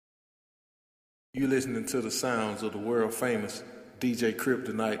You listening to the sounds of the world famous DJ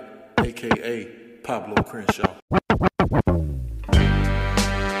Kryptonite, aka Pablo Crenshaw.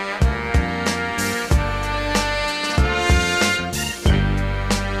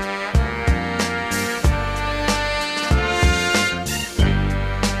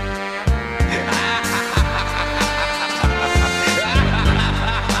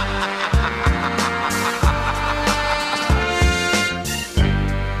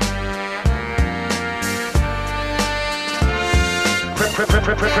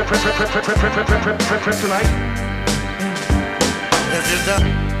 Tonight. If you're done.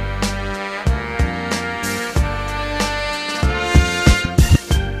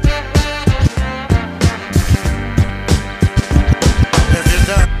 If you're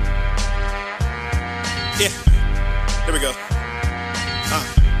done. Yeah, there we go.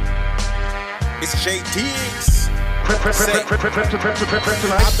 It's J Diggs. I've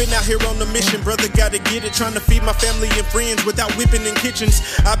been out here on a mission, brother, gotta get it. Trying to feed my family and friends without whipping in kitchens.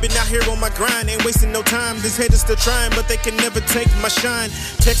 I've been out here on my grind, ain't wasting no time. These haters still trying, but they can never take my shine.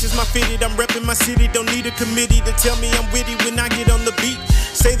 Texas my fitted, I'm repping my city. Don't need a committee to tell me I'm witty when I get on the beat.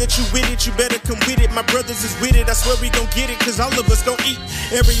 Say that you with it, you better come with it. My brothers is with it, I swear we gon' get it, cause all of us gon' eat.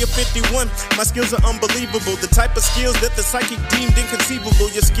 Area 51, my skills are unbelievable. The type of skills that the psychic deemed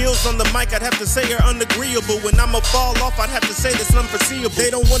inconceivable. Your skills on the mic, I'd have to say, are unagreeable. When I'ma fall off, I'd have to say that's unforeseeable. They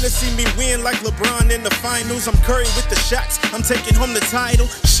don't wanna see me win like LeBron in the finals. I'm Curry with the shots, I'm taking home the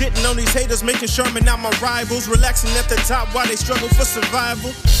title. Shitting on these haters, making Sherman out my rivals. Relaxing at the top while they struggle for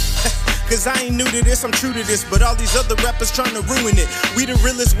survival. Cause I ain't new to this, I'm true to this. But all these other rappers trying to ruin it. We the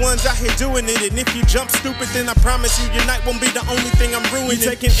realest ones out here doing it. And if you jump stupid, then I promise you your night won't be the only thing I'm ruining. You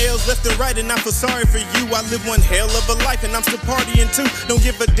taking L's left and right and I feel sorry for you. I live one hell of a life and I'm still partying too. Don't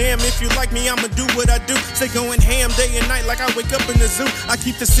give a damn if you like me, I'ma do what I do. Stay going ham day and night like I wake up in the zoo. I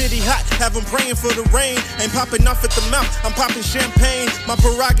keep the city hot, have them praying for the rain. Ain't popping off at the mouth, I'm popping champagne. My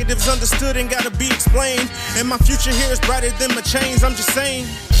prerogatives understood and gotta be explained. And my future here is brighter than my chains, I'm just saying.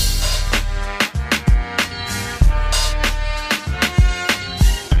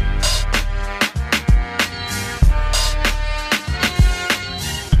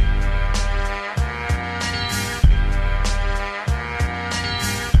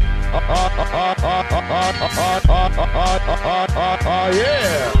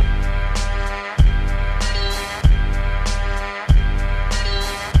 Yeah.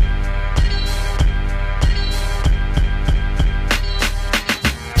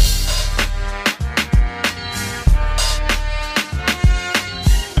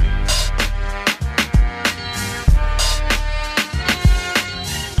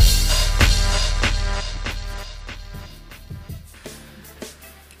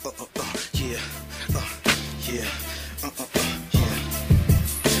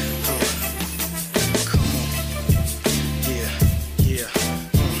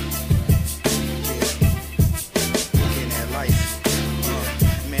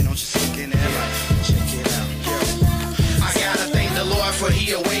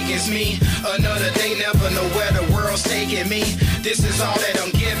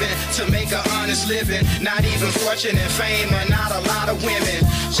 Not even fortune and fame and not a lot of women.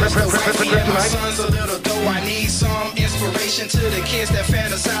 Just the wifey and my sons a little though. I need some inspiration to the kids that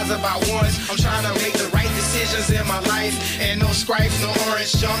fantasize about ones. I'm trying to make the right decisions in my life. And no stripes, no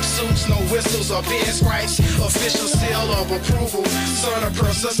orange jumpsuits, no whistles or bin stripes. Official seal of approval. Son of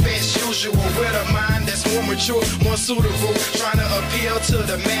pearl, suspects usual. With a mind that's more mature, more suitable. Trying to appeal to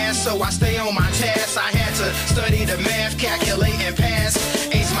the mass, so I stay on my task. I had to study the math, calculate and pass.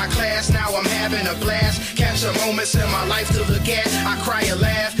 Ace my class, now I'm having a blast. Capture moments in my life to look at. I cry and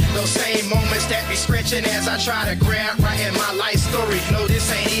laugh. Those same moments that be stretching as I try to grab. Writing my life story. No,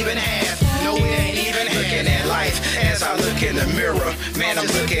 this ain't even half. No, it ain't even half. Looking at life as I look in the mirror. Man, I'm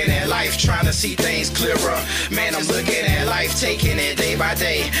looking at life, trying to see things clearer. Man, I'm looking at life, taking it day by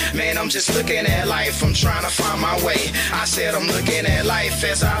day. Man, I'm just looking at life, I'm trying to find my way. I said I'm looking at life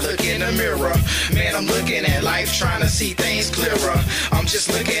as I look in the mirror. Man, I'm looking at life, trying to see things clearer. I'm just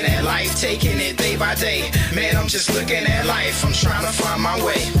looking at life, taking it day by day. Man, I'm just looking at life, I'm trying to find my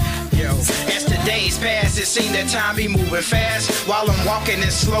way. As the days pass, it seems that time be moving fast. While I'm walking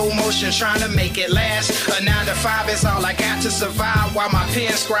in slow motion, trying to make it last. A 9 to 5 is all I got to survive. While my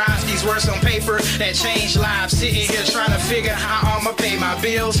pen scribes these words on paper that change lives. Sitting here trying to figure how I'ma pay my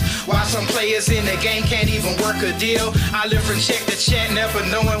bills. While some players in the game can't even work a deal. I live from check to check, never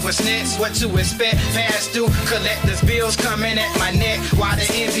knowing what's next. What to expect, past due, collectors bills coming at my neck. While the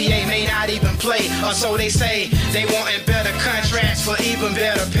NBA may not even play, or so they say. They wanting better contracts for even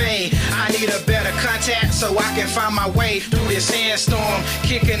better pay. me. I need a better contact so I can find my way through this sandstorm.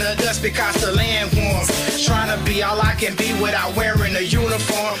 Kicking the dust because the land warm. Trying to be all I can be without wearing a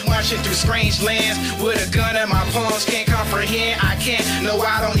uniform. Marching through strange lands with a gun in my palms. Can't comprehend, I can't. No,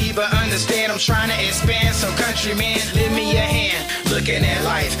 I don't even understand. I'm trying to expand. So countryman, lend me your hand. Looking at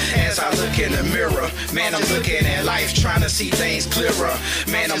life as I look in the mirror. Man, I'm looking at life, trying to see things clearer.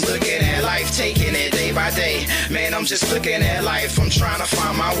 Man, I'm looking at life, taking it day by day. Man, I'm just looking at life. I'm trying to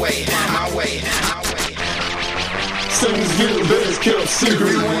find my way, my way, my way. Things get best kept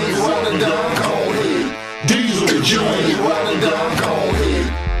secret. You ain't riding down, go ahead. Diesel, if you ain't riding down, go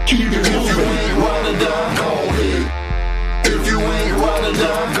ahead. Keep it moving. If you ain't riding down, go ahead. If you ain't riding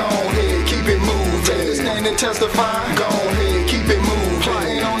down, go ahead. Keep it moving. Stand and testify, go ahead. Keep it moving.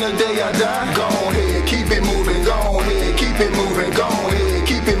 Ain't on the day I die, go ahead. Keep it moving, go ahead. Keep it moving, go ahead.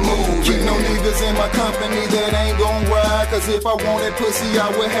 Keep it moving. Keep no niggas in my company that ain't gon' ride. Cause if I wanted pussy, I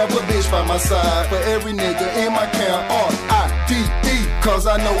would have a bitch by my side. For every nigga in my camp, R-I-D-E. Cause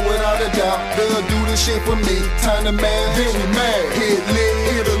I know without a doubt, they'll do this shit for me. Time to mad, then we mad. Hit lit,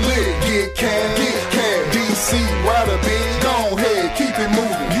 hit a lick, get cash, DC, ride a bitch. Go ahead, keep it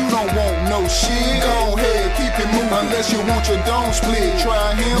moving. You don't want no shit. Go ahead, keep it moving. Unless you want your dome split.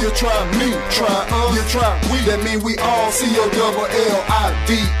 Try him, you try me, try us, you try we. That mean we all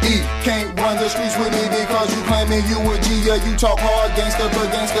C-O-double-L-I-D-E. Can't run the streets with me because you claiming you a G. Yeah, you talk hard, gangster, but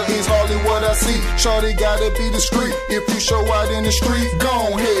gangster is hardly what I see. Shorty gotta be discreet. If you show out in the street, go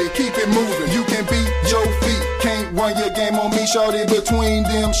ahead, keep it moving. You can beat your feet. Can't run your game on me, shorty, between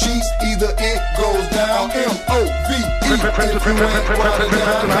them sheets. Either it goes down, M-O-V-E. If you ain't riding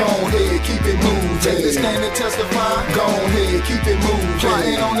down, go ahead, keep it moving. Stand and testify, go ahead, keep it moving.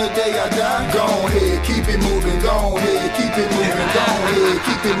 Ain't on the day I die, go ahead, keep it moving. Go ahead, keep it moving. Go ahead,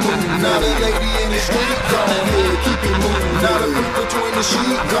 keep it moving. Not a lady in the street, go ahead, keep it moving. Not a freak between the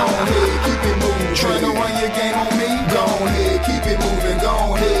sheets, go ahead, keep it moving. Trying to run your game on me, go ahead, keep it moving.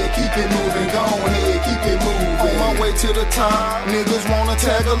 Go ahead, keep it moving. Go ahead, keep it moving. On my way to the top, niggas wanna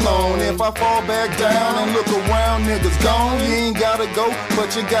tag along. If I fall back down and look around, niggas gone. You ain't gotta go,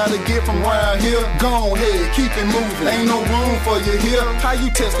 but you gotta get from around here. Go ahead, keep it moving. Ain't no room for you here. How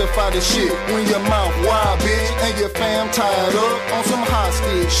you testify the shit when your mouth wide, bitch, and your fam tied up on some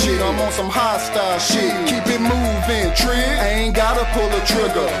hostage shit? I'm on some hostile shit. Keep it moving, trick. I ain't gotta pull a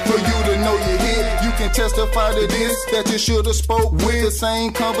trigger for you to know you hit. You can testify to this that you should've spoke with. The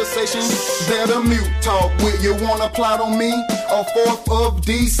same conversation that a mute talk with. You wanna plot on me? A fourth of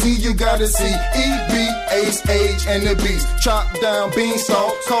DC, you gotta see EB, Ace, Age, and the Beast. Chop down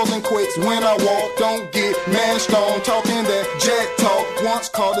beanstalk, causing quakes when I walk. Don't get mashed on, talking that jack talk. Once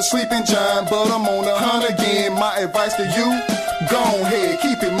called a sleeping giant, but I'm on the hunt again. My advice to you, go ahead,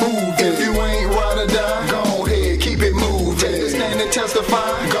 keep it moving. If you ain't ride or die, go ahead, keep it moving. Stand and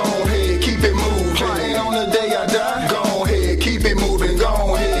testify, go ahead, keep it moving. Ain't on the day I die, go ahead, keep it moving.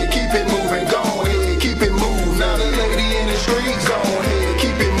 Go ahead, keep it moving. Go ahead, keep it moving. Not a lady in the street, go ahead,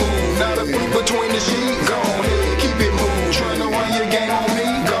 keep it moving. Not a freak between the sheets, go ahead, keep it moving. Trying to run your game on me,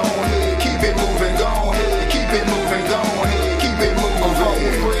 go ahead, keep it moving. Go ahead, keep it moving. Go ahead, keep it moving.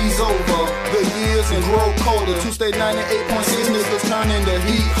 Freeze over the years and grow colder. Tuesday 98.6 niggas turn into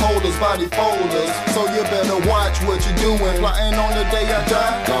heat holders, body folders. So you better watch what you doing. Flying on the day I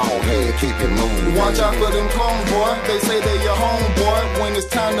die, go ahead, keep it moving. Watch out for them clones, boy. They say they your homeboy. When it's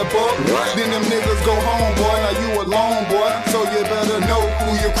time to buck, then them niggas go home, boy. Now you alone, boy. So you better know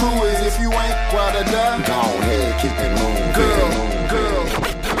who your crew is. If you ain't ride or die, go ahead, keep it moving. Girl.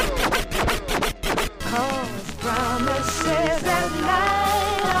 Cause promises at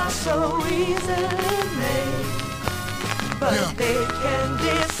night are so easily made, but they can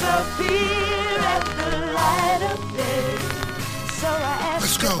disappear at the light of day. So I ask,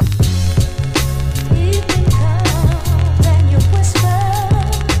 let's go. Evening comes and you whisper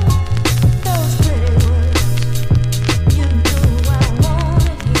those pretty words. You know I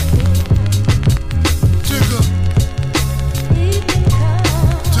wanna hear. Jigga. Evening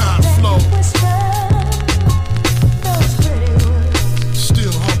comes Time and flow. you whisper those pretty words.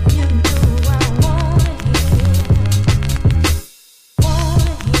 Still humble. You know I wanna hear.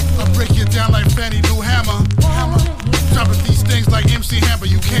 I'll break it down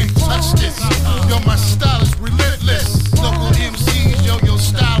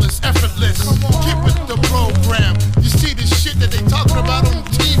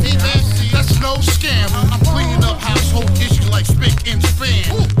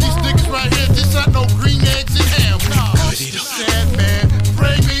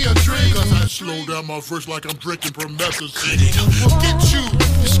slow down my verse like I'm drinking promethazine. Forget you,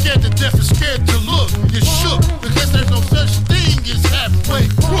 you're scared to death and scared to look. You're shook because there's no such thing as halfway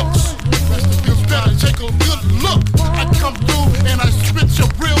crooks. You better take a good look. I come through and I spit you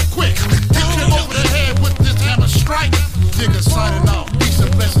real quick. Hit you over the head with this hammer strike. Nigga signing out. Peace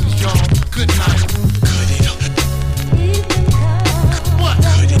and blessings, y'all. Good night. Cut it up. What?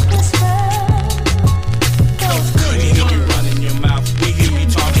 Cut it up. Cut it up. You run in your mouth. We hear you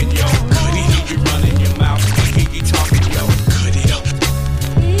talking, yo. Cut it up. You run in your mouth. We hear you talking, yo. Cut it up. Cut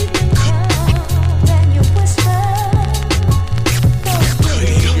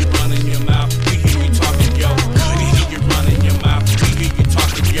it up. You run in your mouth. We hear you talking, yo. Cut it up. You run in your mouth. We hear you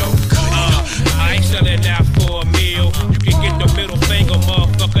talking, yo. I ain't selling out for a meal. You can get the middle finger,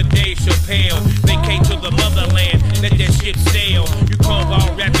 motherfucker. Dave Chappelle. Vacate to the motherland. Let that shit sail. You call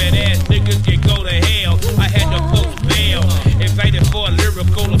all rapping ass niggas can go to hell. I had to post bail. Invited for a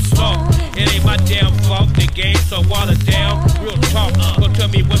lyrical assault. It ain't my damn fault. The game so watered down. Real talk. Go tell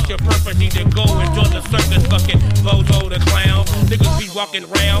me what's your purpose. Need to go and join the circus. Fucking Bozo the clown. Niggas be walking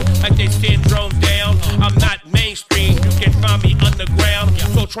around like they syndrome down. I'm not mainstream. You can find me underground.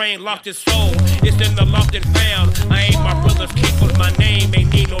 So Train lost his soul. It's in the lost and found. I ain't my brother's keeper. My name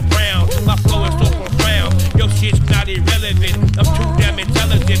ain't Nino Brown. My flow is so profound. Your shit's not irrelevant. I'm too damn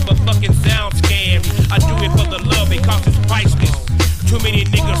intelligent for fucking sound scam. I do it for the love because it's priceless. Too many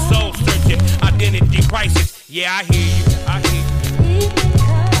niggas soul searching. Identity crisis. Yeah, I hear you. I hear you.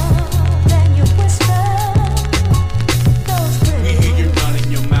 We hear you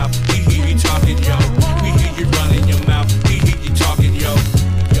running your mouth. We hear you talking, yo. We hear you running your mouth. We hear you talking, yo.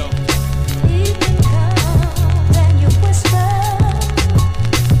 Yo.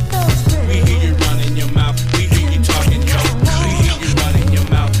 We hear you running your mouth. We hear you talking, yo. We hear you running your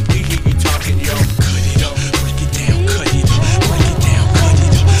mouth. We hear you talking, yo. Cut it up, break it down, cut it up, break it down, cut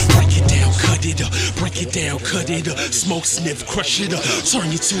it up, break it down, cut it up, break it down, cut it up, smoke, sniff, crush it up,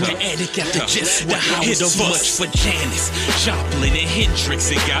 turn you to an addict after just one hit of us. For Janis, Joplin, and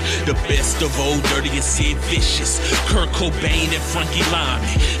Hendrix, it got the best of Old Dirty and Sid Vicious, Kurt Cobain and Frankie Lyman,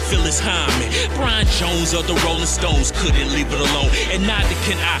 Phyllis Hyman, Brian Jones of the Rolling Stones couldn't leave it alone, and neither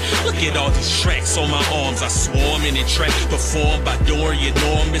can I. Look at all these tracks on my arms, I swarm in a track performed by Dorian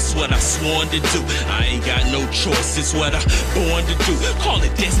Norm. It's what I sworn to do. I ain't got no choice, it's what I'm born to do. Call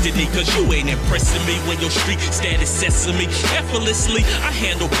it destiny, cause you ain't impressing me when your street status sesame. Effortlessly, I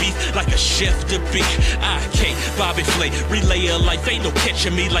handle beef like a chef to be. IK, Bobby Flay, relay of life, ain't no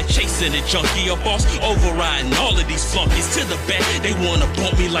catching me like chasing a junkie. A boss overriding all of these flunkies to the back. They wanna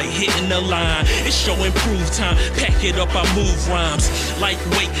bump me like hitting the line. It's show improved time, pack it up, I move rhymes.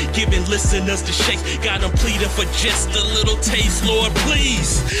 Lightweight, giving listeners the shakes. Got them pleading for just a little taste, Lord,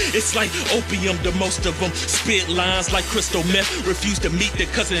 please. It's like opium to most of them. Spit lines like crystal meth. Refuse to meet the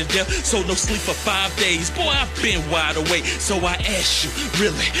cousin of death, so no sleep for 5 days. Boy, I've been wide awake, so I ask you,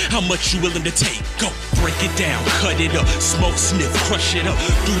 really, how much you willing to take? Go, break it down, cut it up, smoke, sniff, crush it up,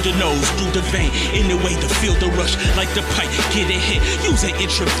 through the nose, through the vein, any way to feel the rush, like the pipe, get it hit, use an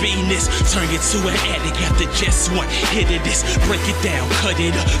intravenous, turn it to an addict after just one hit of this, break it down, cut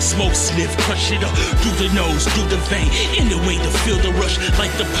it up, smoke, sniff, crush it up, through the nose, through the vein, any way to feel the rush,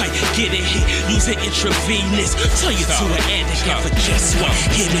 like the pipe, get it hit, use an intravenous, turn you to an addict after just one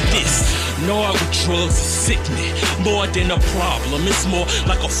hit of this. No, with drugs is sickening, more than a problem, it's more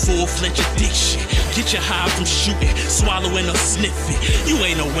like a full-fledged addiction. Get your high from shooting, swallowing or sniffing. You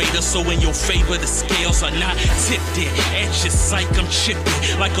ain't a waiter, so in your favor the scales are not tipped in. At your psych, I'm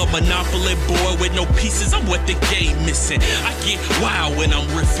chipping like a Monopoly board with no pieces. I'm what the game missing. I get wild when I'm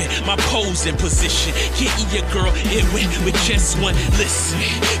riffing, my posing position, getting your girl in with just one listen.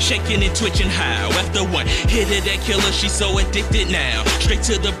 Shaking and twitching high after one hit of that killer. She's so addicted now, straight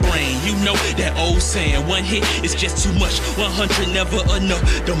to the brain. You know that old saying, one hit is just too much, 100 never enough.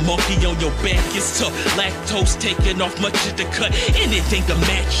 The monkey on your back is tough, lactose taking off much of the cut. Anything to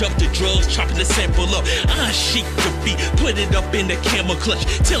match up the drugs, chopping the sample up. Chic the beat, put it up in the camel clutch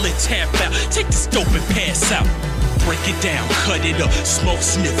till it tap out. Take this dope and pass out. Break it down, cut it up, smoke,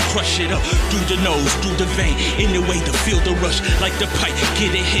 sniff, crush it up, through the nose, through the vein, any way to feel the rush, like the pipe, get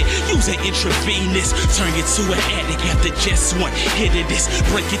it hit, use an intravenous, turn it to an addict after just one hit of this,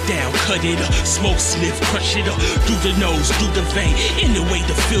 break it down, cut it up, smoke, sniff, crush it up, through the nose, through the vein, any way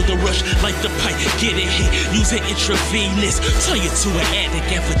to feel the rush, like the pipe, get it hit, use an intravenous, turn you to an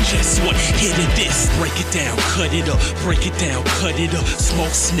addict after just one hit of this, break it down, cut it up, break it down, cut it up, smoke,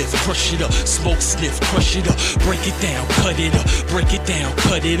 sniff, crush it up, smoke, sniff, crush it up, break it down, cut it up, break it down,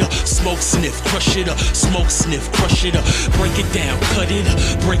 cut it up, smoke, sniff, crush it up, smoke, sniff, crush it up, break it down, cut it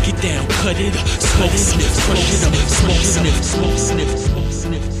up, break it down, cut it up, smoke, sniff, crush it up, smoke, sniff, smoke, sniff, smoke,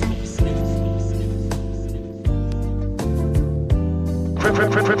 sniff, smoke, sniff.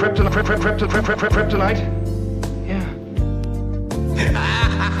 Kryptonite? Yeah.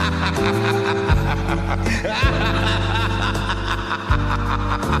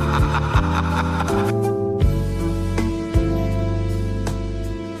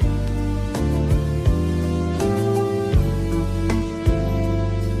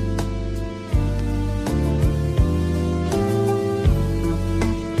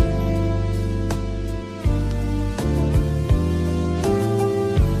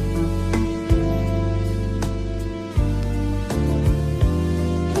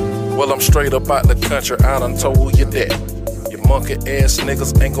 Well, I'm straight up out the country, I done told you that. You monkey ass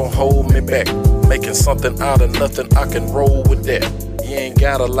niggas ain't gon' hold me back. Making something out of nothing, I can roll with that. You ain't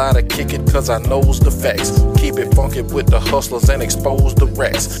gotta lie to kick it, cause I knows the facts. Keep it funky with the hustlers and expose the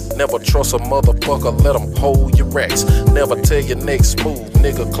rats. Never trust a motherfucker, let them hold your racks. Never tell your next move,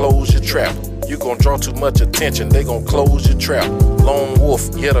 nigga, close your trap. You gon' draw too much attention, they gon' close your trap. Lone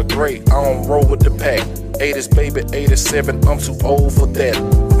wolf, yeah, the great, I don't roll with the pack. 80s baby, 87, I'm too old for that.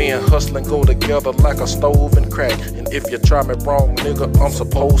 Me and hustling go together like a stove and crack. And if you try me wrong, nigga, I'm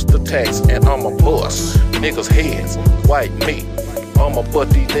supposed to tax. And I'ma bust niggas' heads, white meat. I'ma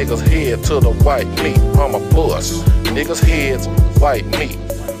butt these niggas' head to the white meat. I'ma bust niggas' heads, white meat.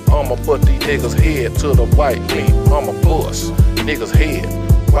 I'ma butt these niggas' head to the white meat. I'ma bust niggas' head,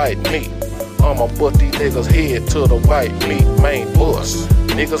 white meat. I'ma butt these niggas' head to the white meat. Main bust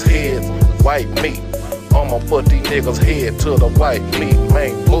niggas' heads, white meat. I'ma put these niggas' head to the white meat,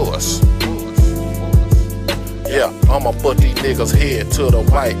 main bust. Yeah, I'ma put these niggas' head to the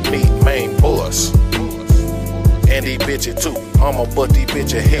white meat, main bust. And these bitches too, I'ma put these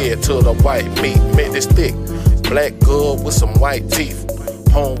bitches' head to the white meat, make this thick. Black girl with some white teeth.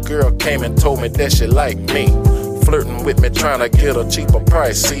 Homegirl came and told me that she like me. Flirting with me, trying to get a cheaper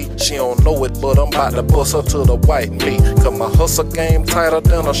price, see? She don't know it, but I'm about to bust her to the white meat. Cause my hustle game tighter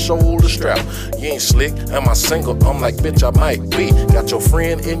than a shoulder strap. You ain't slick, am I single? I'm like, bitch, I might be. Got your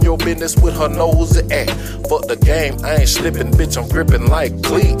friend in your business with her nose at. Fuck the game, I ain't slipping, bitch, I'm gripping like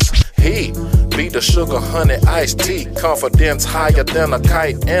cleats. He be the sugar, honey, iced tea. Confidence higher than a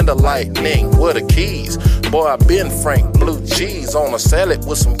kite and a lightning. Where the keys? Boy, I been Frank blue cheese on a salad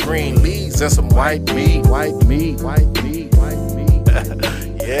with some green leaves and some white meat. White meat, white meat, white meat.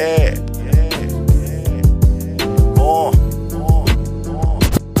 Yeah, yeah, yeah. Oh.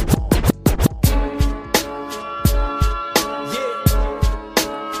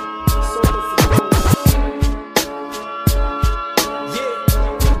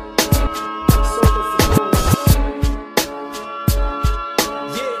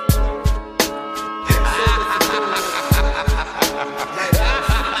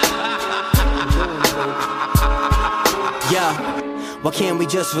 Why can't we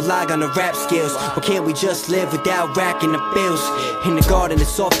just rely on the rap skills? Why can't we just live without racking the bills? In the garden,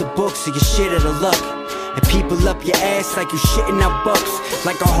 it's off the books, so you shit out of luck. And people up your ass like you shitting out bucks.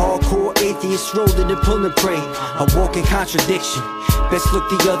 Like a hardcore atheist rolling and pulling prey. A walking contradiction, best look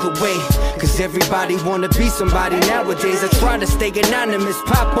the other way. Cause everybody wanna be somebody nowadays. I try to stay anonymous,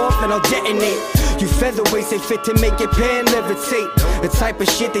 pop off and I'll detonate. You featherweights ain't fit to make your pan levitate. The type of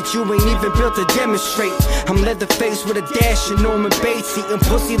shit that you ain't even built to demonstrate. I'm Leatherface with a dash of Norman Bates. Eating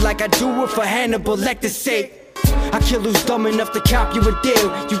pussy like I do it for Hannibal Lecter's sake. I kill who's dumb enough to cop you a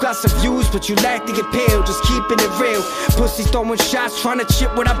deal. You got some views, but you lack the appeal. Just keeping it real. Pussy throwing shots, trying to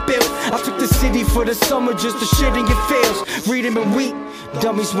chip what I built. I took the city for the summer just to shit in your fields. Read them and weep.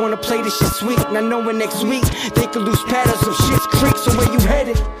 Dummies wanna play this shit sweet. Not knowing next week they could lose patterns of shit's creek. So where you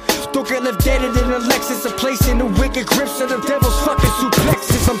headed? Don't get left deaded in a Lexus. A place in the wicked grips of the devil's fucking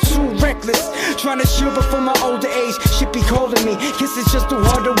suplexes. I'm too reckless, trying to shield before my older age. Shit be calling me, guess it's just too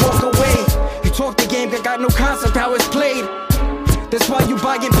hard to walk away. You talk the game, that got no concept how it's played. That's why you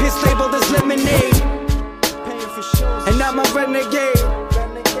buying piss labeled as lemonade. And I'm a renegade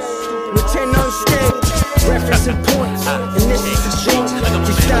with 10 on stage, referencing points. And this is the joint.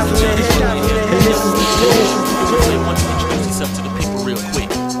 You stop in the head, and this is the joint. I really want you to introduce yourself to the people real quick.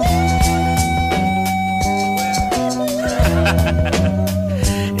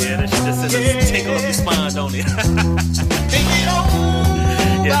 Yeah, that shit just sends a tickle up your spine, don't it?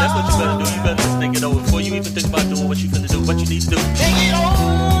 Yeah, that's what you better do. You better just think it over before you even think about doing what you finna do, what you need to do.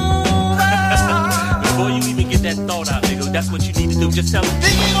 Before you even get that thought out, nigga, that's what you need to do. Just tell them. We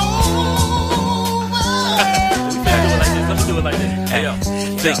finna do it like this. Let's do it like this. Hey, yo,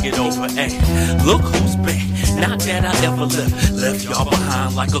 think it over. Hey, look who's back. Not that I ever left y'all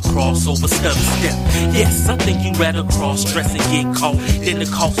behind like a crossover stutter step. Yes, I think you'd rather cross-dress and get caught than to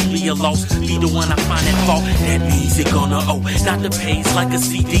cost me a loss. Be the one I find at fault. That means you're gonna owe. Not the page like a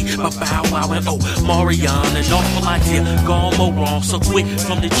CD, but Bow Wow and Marion, an awful idea, gone more wrong. So quick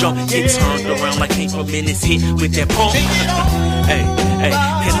from the jump, get turned around like ain't for minutes hit with that pump. Hey,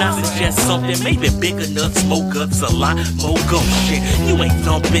 can I suggest something? Maybe bigger nuts, more guts, a lot more gum shit. You ain't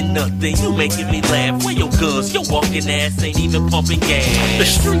thumping nothing, you making me laugh. Where your guns? Your walking ass ain't even pumping gas. The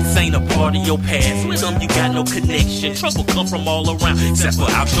streets ain't a part of your past. With them you got no connection. Trouble come from all around, except for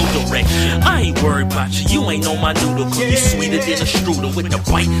out your direction. I ain't worried about you, you ain't on my noodle, cause you sweeter than a strudel with the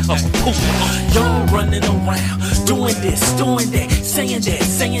bite of a poop. Y'all running around, doing this, doing that, saying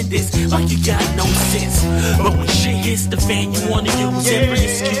this, like you got no sense. But when shit hits the fan, you wanna use every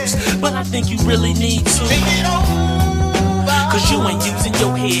excuse, but I think you really need to. Cause you ain't using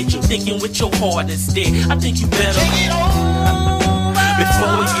your head, you thinking with your heart instead. I think you better.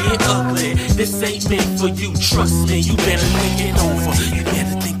 Before we get ugly, this ain't meant for you, trust me. You better think it over, you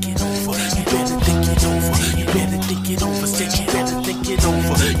better think it over, you better think it over, you better think it over, said you better think it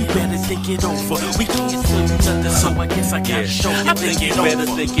over, you better think it over. We can't tell you nothing, so I guess I gotta show you. I think you better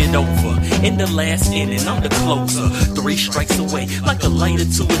think it over. In the last inning, I'm the closer, 3 strikes away, like a lighter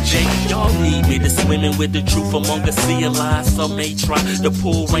to a J. Y'all need me to swim in with the truth among a sea of lies. Some may try to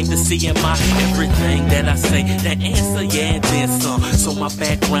pull rank to see in my everything that I say. The answer, yeah, and then some. So my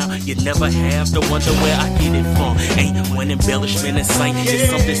background, you never have to wonder where I get it from. Ain't one embellishment in sight. It's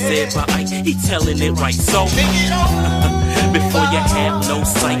something said by Ike, he telling it right. So before you have no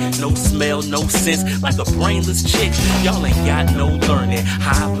sight, no smell, no sense, like a brainless chick, y'all ain't got no learning,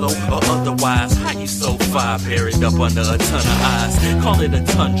 high, low, or otherwise. How you so far, buried up under a ton of eyes? Call it a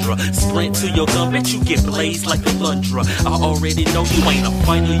tundra, sprint to your gun, bet you get blazed like a Lundra. I already know you ain't a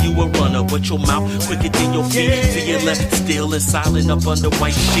fighter, you a runner, but your mouth quicker than your feet. To your left, still and silent up under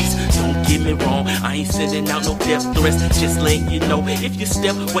white sheets. Don't get me wrong, I ain't sending out no death threats, just letting you know if you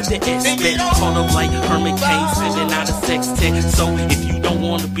step with the expect. Caught up like Herman Cain, sending out a sextet. So if you don't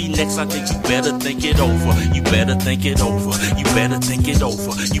wanna be next, I think you better think it over. You better think it over. You better think it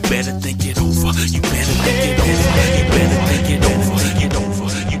over. You better think it over. You better think it over. You better think it over. Get over.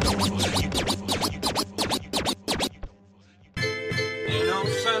 Ain't no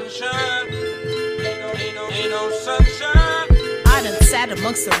sunshine. Ain't no sunshine. I done sat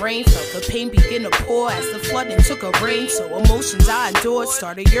amongst the rain, felt the pain begin to pour as the flooding took a reign. So emotions I endured,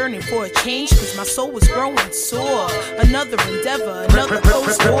 started yearning for a change, cause my soul was growing sore. Another endeavor, another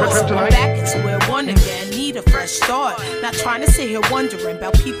closed door, so I'm back into square one again, need a fresh start. Not trying to sit here wondering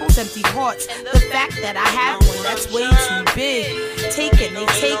about people's empty hearts. The fact that I have one that's way too big. Take it, they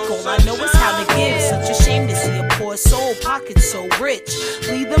take all I know is how to give. Such a shame to see a poor soul, pockets so rich.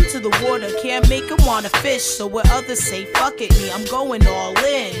 Lead them to the water, can't make them wanna fish. So what others say, fuck it, me, I'm going all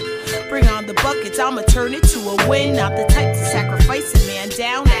in. Bring on the buckets, I'ma turn it to a win. Not the type to sacrifice a man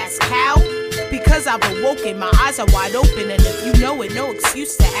down, ask how. Because I've awoken, my eyes are wide open. And if you know it, no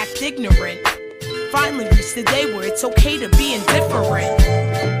excuse to act ignorant. Finally reached the day where it's okay to be indifferent.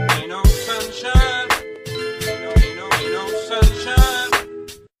 Ain't no sunshine. Ain't no sunshine.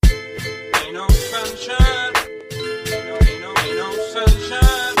 Ain't no sunshine. Ain't no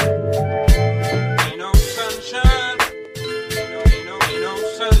sunshine. Ain't no sunshine. Ain't no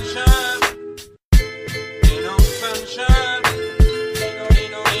sunshine. Ain't no sunshine.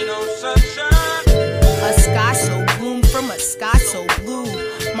 Ain't no sunshine. A sky so bloomed from a sky so blue.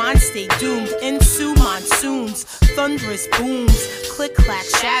 Mine stay doomed, ensue monsoons, thunderous booms, click clack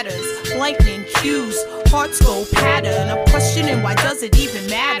shatters, lightning cues, hearts go patter, and I'm questioning why does it even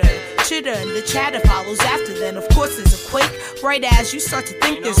matter? Chitter and the chatter follows after, then of course there's a quake, right as you start to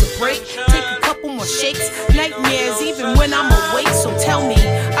think there's a break, take a couple more shakes, nightmares even when I'm awake, so tell me,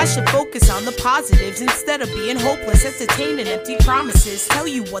 I should focus on the positives instead of being hopeless, entertaining empty promises, tell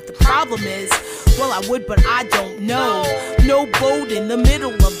you what the problem is, well I would but I don't know, no boat in the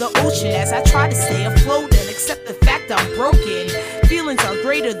middle of the ocean as I try to stay afloat and accept the fact I'm broken, feelings are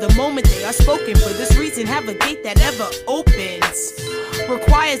greater the moment they are spoken, for this reason have a gate that never opens,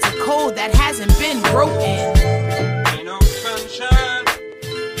 requires a code that hasn't been broken. Ain't no sunshine.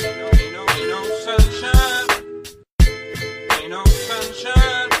 Ain't no sunshine. Ain't no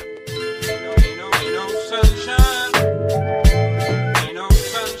sunshine. Ain't no sunshine. Ain't no sunshine. Ain't no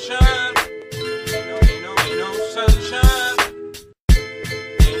sunshine.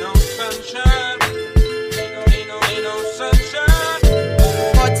 Ain't no sunshine. Ain't no sunshine.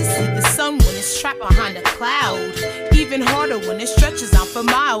 Hard to see the sun when it's trapped behind a cloud. Even harder when it stretches out for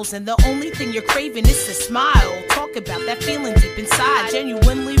for miles, and the only thing you're craving is to smile. Talk about that feeling deep inside,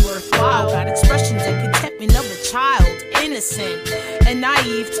 genuinely worthwhile. Got expressions and contentment of a child, innocent and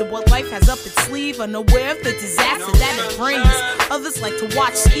naive to what life has up its sleeve, unaware of the disaster that it brings. Others like to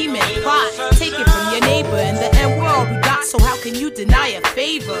watch, scheme and plot, take it from your neighbor. In the end, we're all we got, so how can you deny a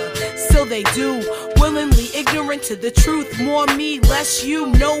favor? Still they do, willingly ignorant to the truth. More me, less you,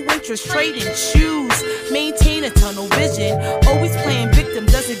 no interest, trading shoes. Maintain a tunnel vision, always playing victim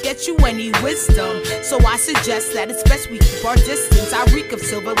doesn't get you any wisdom. So I suggest that it's best we keep our distance. I reek of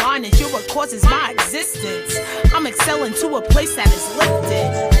silver linings, you're what causes my existence. I'm excelling to a place that is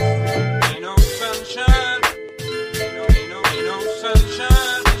lifted. Ain't no sunshine. Ain't no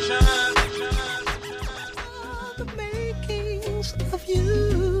sunshine. The makings of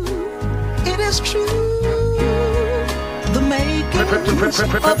you, it is true. The makings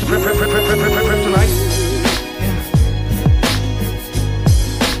of you.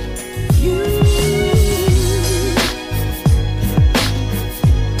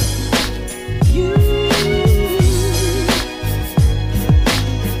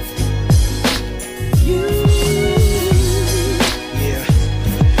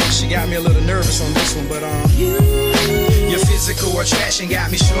 On this one, but your physical attraction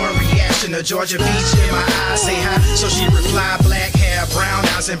got me showing reaction to Georgia Beach in my eyes. Say hi, so she replied, black hair, brown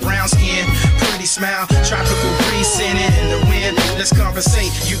eyes and brown skin, pretty smile, tropical breeze scented in the wind. Let's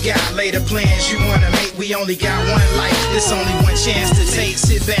conversate. You got later plans you wanna make. We only got one life, there's only one chance to take.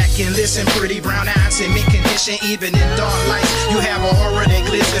 Sit back and listen, pretty brown eyes in mid condition, even in dark lights. You have a aura that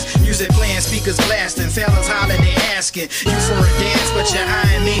glistens. Music playing, speakers blasting, fellas hollering, they asking you for a dance, but you're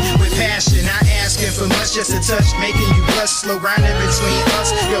eyeing me with passion. Not asking for much, just a touch, making you blush. Slow grinding between us,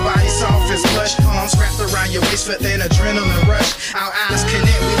 your body soft as blush. Arms wrapped around your waist for an adrenaline rush. Our eyes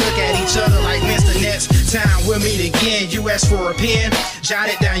connect, we look at each other like when's the next time we'll meet again. You ask for a pen, jot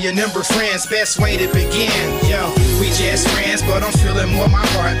it down your number, friends, best way to begin. Yo, we just friends, but I'm feeling more. My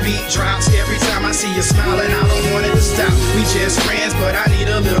heartbeat drops every time I see you smiling. I don't want it to stop. We just friends, but I need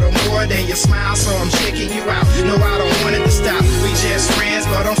a little more than your smile, so I'm checking you out. No, I don't want it to stop. We just friends,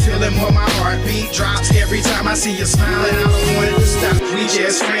 but I'm feeling more. My heartbeat drops every time I see you smiling. I don't want it to stop. We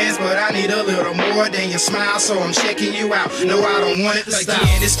just friends, but I need a little more than your smile, so I'm checking you out. No, I don't want it to stop.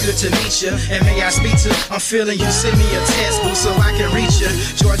 Again, it's good to meet you, and may I speak to? I'm feeling you. Send me a text booth so I can reach you.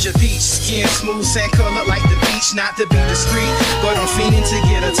 Georgia Beach, skin smooth, sand color like the beach. Not to be discreet, but I'm fiending to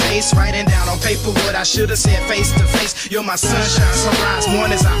get a taste. Writing down on paper what I should have said face to face. You're my sunshine, sunrise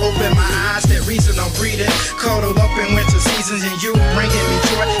mornings. I open my eyes, that reason I'm breathing. Cuddled up in winter seasons, and you bringing me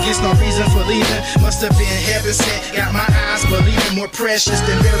joy. There's no reason for leaving. Must have been heaven sent. Got my eyes believing, more precious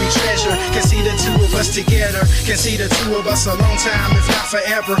than buried treasure. Can see the two of us together. Can see the two of us a long time, if not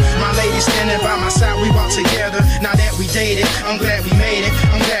forever. My lady standing by my side, we walk together. Now that we dated, I'm glad we made it.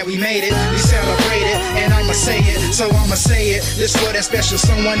 I'm glad we made it. We celebrated, and I'ma say it, so I'ma say it. This for that special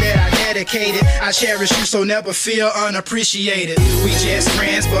someone that I dedicated. I cherish you, so never feel unappreciated. We just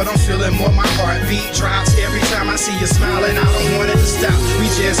friends, but I'm feeling more. My heartbeat drops every time I see you smiling. I don't want it to stop. We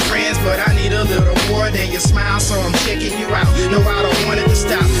just friends, but I need a little more than your smile, so I'm checking you out. No, I don't want it to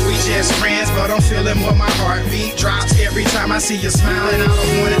stop. We just friends, but I'm feeling more. My heartbeat drops every time I see you smiling. I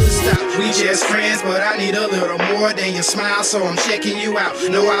don't want it to stop. We just friends, but I need a little more than your smile, so I'm checking you out.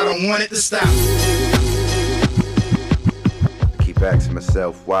 No, I don't want it to stop. Keep asking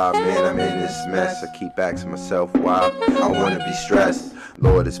myself why, man, I'm in this mess. I keep asking myself why I wanna be stressed.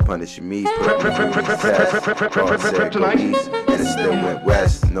 Lord is punishing me, put me on the test. God said go east, and it still went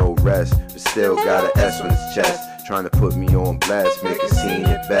west. No rest, but still got an S on his chest. Trying to put me on blast, make it seem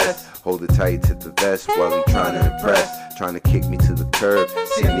at best. Hold it tight to the vest while he trying to impress. Trying to kick me to the curb,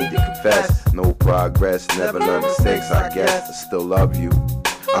 see I need to confess. No progress, never learn mistakes, I guess. I still love you,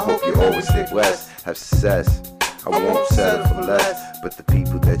 I hope you always stay blessed. Have success, I won't settle for less. But the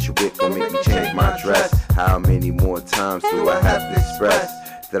people that you with gon' make me change my dress. How many more times do I have to express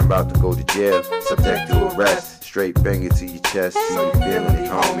that I'm about to go to jail, subject to arrest? Straight bang it to your chest, see you feeling it,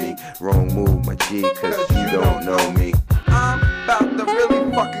 homie. Wrong move, my G, cause you don't know me. I'm about to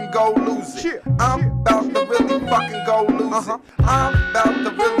really fucking go lose it. I'm about to really fucking go lose it. I'm about to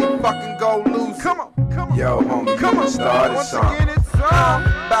really fucking go lose it. Come on. Yo, homie, come on, started something. I'm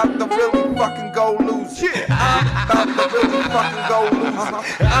about to really fucking go lose it. I'm about to really fucking go lose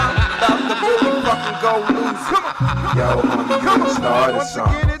it. I'm about to really fucking go lose it. Yo, homie, come on, started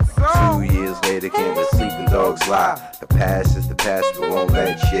something. 2 years later, can't let sleeping dogs lie. The past is the past, we won't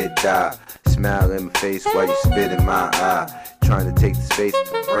let shit die. Smile in my face while you spit in my eye. Trying to take the space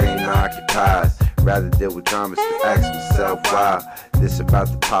the brain occupies. Rather deal with dramas than ask myself why. This about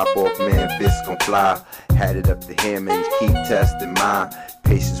to pop off, man, fists gon' fly. Had it up to him and keep testing my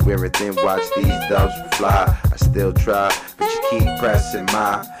patience wearing thin, watch these doves fly. I still try, but you keep pressing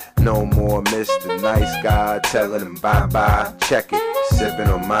my no more Mr. Nice Guy, telling him bye-bye. Check it, sipping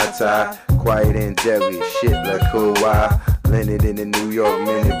on my tie. Quiet and deadly, shit like cool why. Landed in the New York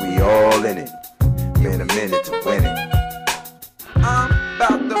minute, we all in it. Man, a minute to win it. I'm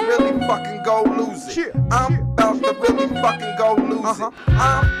about to really fucking go lose it. I'm about to really fucking go lose it.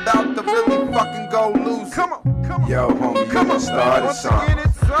 I'm about to really fucking go lose it. Come on. Yo, homie, you done started something.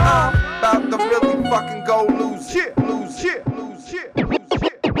 I'm about to really fucking go lose it. Lose it.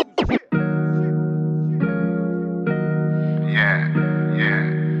 Yeah.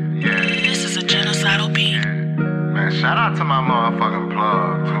 This is a genocidal beat. Man, shout out to my motherfucking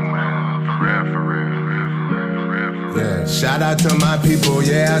plug, too, man. For real. Yeah, shout out to my people,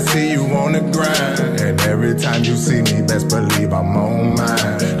 yeah, I see you on the grind. And every time you see me, best believe I'm on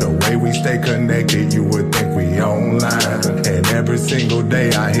mine. The way we stay connected, you would think we online. And every single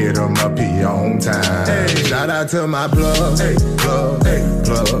day I hit them up, he on time. Hey, shout out to my plug, hey, plug, hey,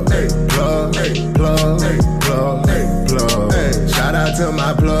 plug, hey, plug, hey, plug, hey, plug, hey, plug. Hey, shout out to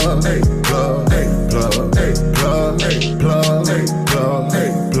my plug, hey, plug, hey, plug, hey, plug, hey, plug, hey, plug,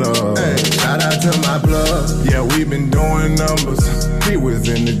 hey, plug. Hey, shout out to my plug. Yeah, we been doing numbers. He was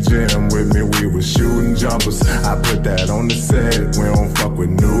in the gym with me, we was shooting jumpers. I put that on the set, we don't fuck with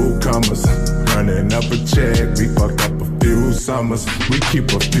newcomers. Running up a check, we fucked up a few summers. We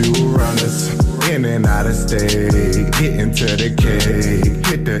keep a few runners in and out of state, getting to the cake,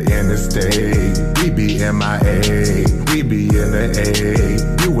 hit the interstate. We be MIA, we be in the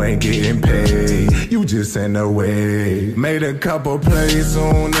A. You ain't getting paid, you just in the way. Made a couple plays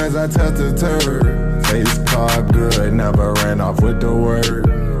soon as I touched the turd. Face car good, never ran off with the word.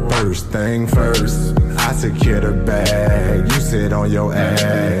 First thing first, I secure the bag. You sit on your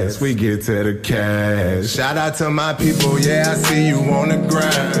ass, we get to the cash. Shout out to my people, yeah, I see you on the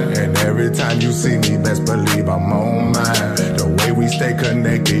grind. And every time you see me, best believe I'm on mine. The way we stay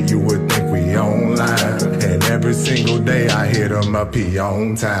connected, you would think we online. And every single day I hit him up, he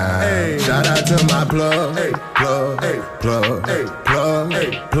on time. Hey, shout out to my plug, hey, plug, hey, plug, hey, plug,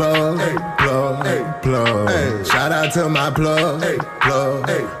 hey, plug, hey, plug, hey, plug. Hey, shout out to my plug, hey, plug,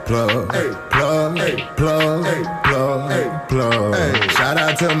 hey, plug, hey, plug, hey, plug, hey, plug, hey, plug. Hey, shout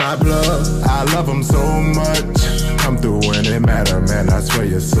out to my plug. I love him so much. Come through when it matter, man. I swear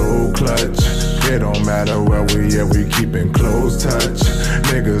you're so clutch. It don't matter where we at, we keep in close touch.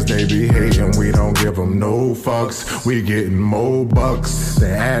 Niggas, they be hating, we don't give them no fucks. We getting more bucks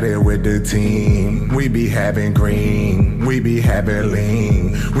than added with the team. We be having green, we be having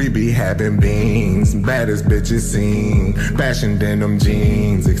lean, we be having beans. Baddest bitches seen, fashion denim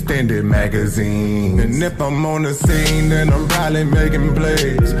jeans, extended magazines. And if I'm on the scene, then I'm probably making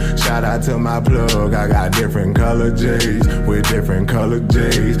plays. Shout out to my plug, I got different color J's with different color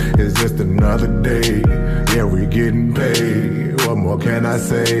J's. It's just another day, yeah, we getting paid. What more can I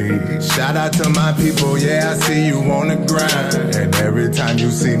say? Shout out to my people, yeah, I see you on the grind. And every time you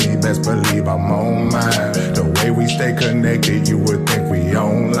see me, best believe I'm on mine. The way we stay connected, you would think we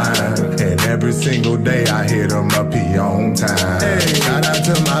online. And every single day I hit him up, he on time. Hey, shout out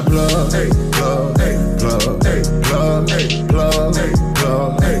to my plug, hey, plug, hey, plug, hey, plug, hey, plug, hey,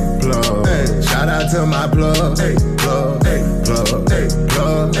 plug, hey, plug. Hey, shout out to my plug, hey, plug, hey, plug, hey,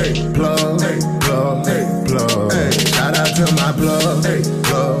 plug, hey, plug, hey, plug, hey, plug. Hey, shout out to my plug, hey,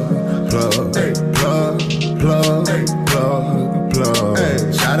 plug, hey, plug, hey, plug. Hey,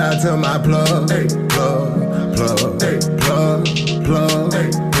 shout out to my plug, hey, plug, hey, plug, hey,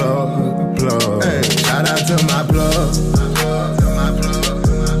 plug. Hey, shout out to my plug.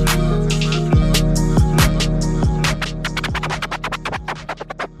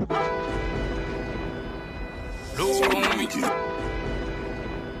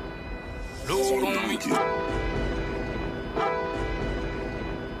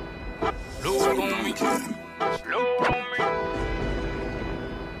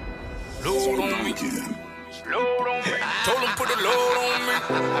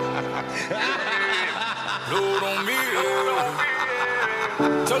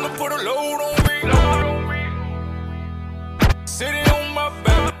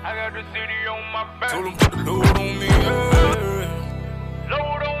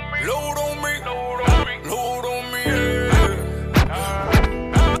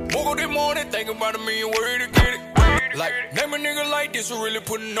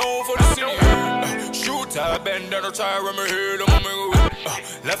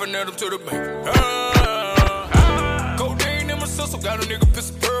 Laughing at him to the bank. Codeine in my system, got a nigga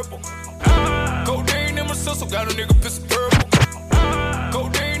pissing purple. my system, got a nigga pissing purple.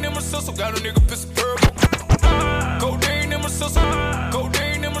 Codeine in my system, got a nigga pissing purple. Codeine in my system,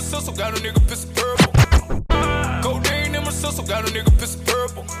 codeine in my system, got a nigga pissing purple. Codeine in my system, got a nigga pissing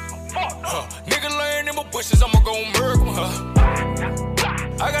purple. Nigga laying in my bushes, I'ma go murk him,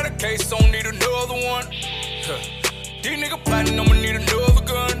 I got a case, don't need another one. These niggas plotting, I'ma need another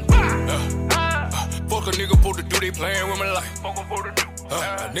gun. Fuck a nigga supposed to do, they playing with my life.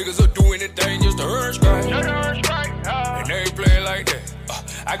 Niggas will do anything just to earn strike. And they ain't playing like that.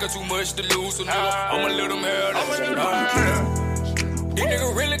 I got too much to lose, so nigga, I'ma let them have that. These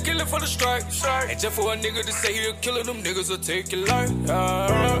niggas really killing for the strike. And just for a nigga to say he'll kill it, them niggas will take your life.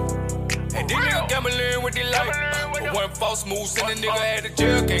 And these niggas gambling with their life. But one false move, send a nigga out of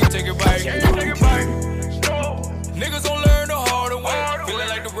jail, can't take it back. Niggas don't learn the hard way. Feeling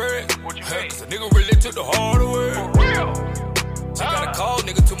like the red. Cause a nigga really took the hard away. So I gotta call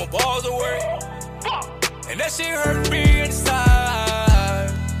nigga till my balls away. And that shit hurt me inside.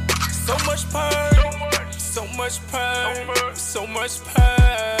 So much pain. So much pain. So much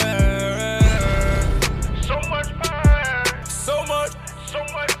pain. So much pain. So much. So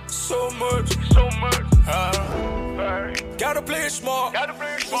much. So much. So much. Gotta play it smart.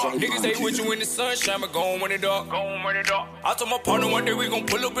 Niggas stay with you in the sunshine, but go when it dark. I told my partner one day we gon'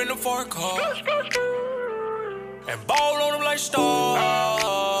 pull up in the far car and ball on them like stars.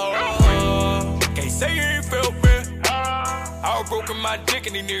 Can't say you ain't felt me. I was broken my dick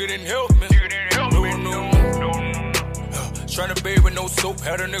and these niggas didn't help me. No. Tryna bathe with no soap,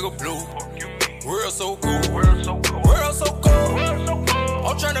 had a nigga blue. World so cool. World so cool.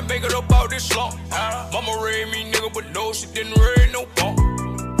 I'm tryna make it up out this slump. Mama raised me, nigga, but no, she didn't raise no bump.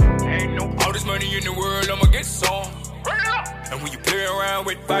 All this money in the world, I'ma get some. And when you play around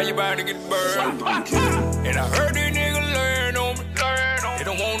with fire, you bound to get burned. And I heard these niggas learn on me. They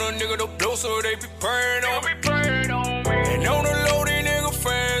don't want a nigga to blow, so they be praying on me. And on the low, these nigga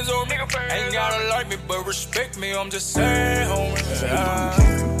fans on me. Ain't gotta like me, but respect me, I'm just saying, homie.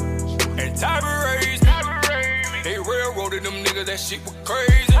 And Tyree raised me. They railroaded them niggas, that shit was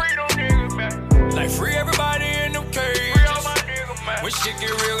crazy. Like free everybody in them cages. When shit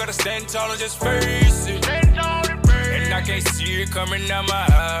get real, gotta stand tall and just face it. And I can't see it coming down my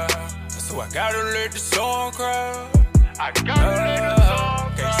eye, so I gotta let the song cry. Can't see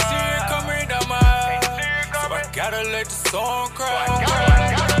it coming down my eye, so I gotta let the song cry.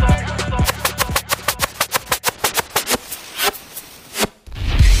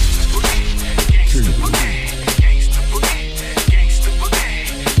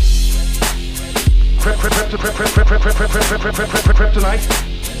 Kryptonite.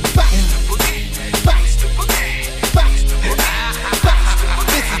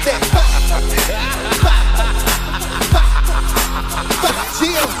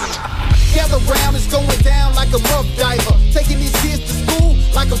 Gather round, it's going down like a rough diver. Taking these kids to school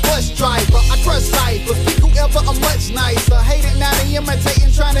like a bus driver. I crush ciphers, pick whoever I'm much nicer. Hate it now, they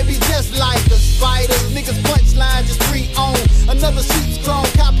imitating, trying to be just like a spider. Niggas punchline just pre-own. Another sheep's clone,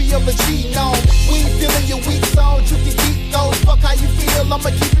 copy of a genome. We ain't feeling your weak zone, you can keep those. Fuck how you feel,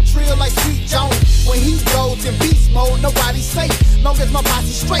 I'ma keep it trill like Sweet Jones. When he goes in beast mode, nobody's safe. Long as my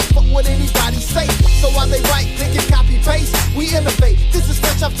posse straight, fuck what anybody say. So while they right click and copy paste, we innovate. This is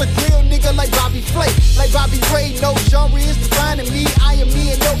fresh off the grill, nigga, like Bobby Flay. Like Bobby Ray, no genre is defining me. I am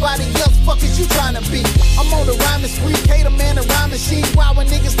me and nobody else, fuck is you trying to be? I'm on the rhyming spree, Cater Man, a rhyme machine. Wow, when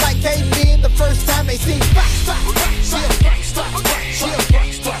niggas like cavemen, the first time they see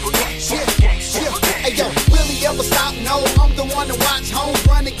hey yo, will he ever stop? No, I'm the one to watch. Home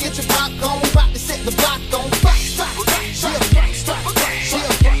run and get your popcorn. About to set the block on.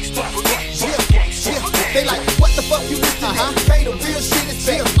 They like, what the fuck you listening to? Say the real shit is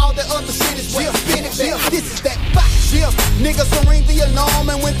real. All the other shit is real. Spin it back. This is that vibe. Niggas will ring the alarm,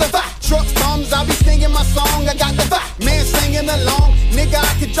 and when the truck comes, I'll be singing my song. I got the man singing along. Nigga,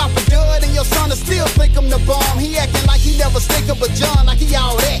 I could drop a dud and your son will still think I'm the bomb. He acting like he never stick up a John, like he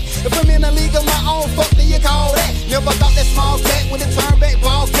all that. If I'm in a league of my own, fuck do you call that? Never thought that small cat with a turn back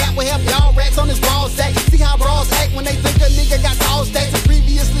ball cap would have y'all rats on his ball sack. See how bras act when they think a nigga got tall stacks and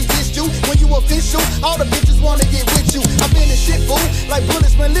previously dissed you. When you official, all the bitches wanna get with you. I've been in shit, fool, like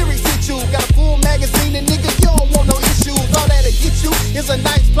bullets when lyrics hit you. Got a full magazine and nigga, you don't want no issues. All that'll get you is a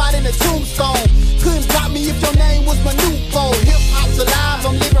nice plot in a tombstone. Couldn't block me if your name was my new phone. Hip hop's alive,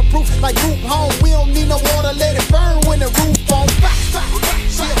 I'm living proof like group home. We don't need no water, let it burn when the roof on.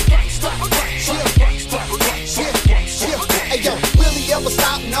 Hey yo, will he ever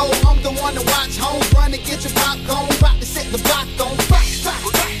stop? No, I'm the one to watch. Home run and get your popcorn. About to set the block on.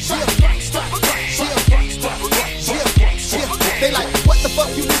 They like, what the fuck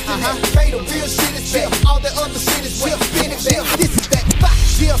you listening at? Pay the real shit is back. All the other shit is what spin it back. This is that fuck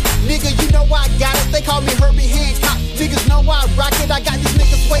shit. Nigga, you know I got it. They call me Herbie Hancock. Niggas know I rock it. I got these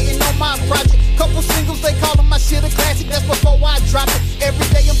niggas waiting on my project. Couple singles, they callin' my shit a classic. That's before I drop it. Every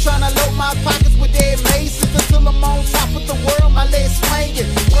day I'm tryna load my pockets with dead mazes until I'm on top of the world. My legs swinging.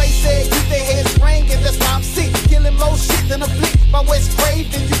 Ray said keep their heads ringing. That's why I'm sick. Killing more shit than a flick by West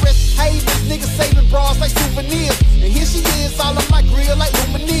Craven. You rest havens. Niggas saving bras like souvenirs. And here she is, all on my grill like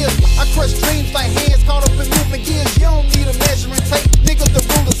Lumineers. I crush dreams like hands caught up in moving gears. You don't need a measuring tape. Nigga, the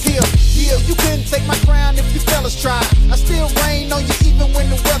ruler's here. Yeah, you couldn't take my crown if you fellas tried. I still rain on you even when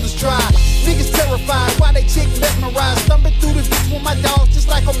the weather's dry. Niggas terrified, why they chick mesmerized. Stumbling through the beach with my dogs just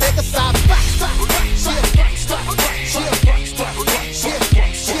like Omega Side.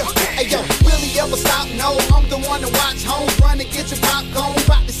 Hey yo, will he ever stop? No, I'm the one to watch. Home run and get your popcorn.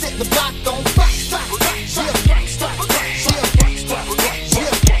 About to set the block on fire.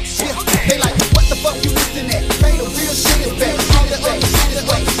 They like, what the fuck you listening at? Pay the real shit is back. All the other shit is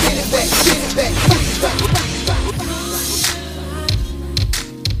back. Spin it back, spin it back.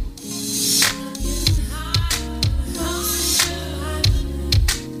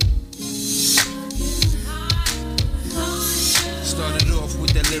 Started off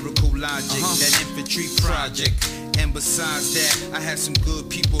with that lyrical logic, that infantry project. And besides that, I had some good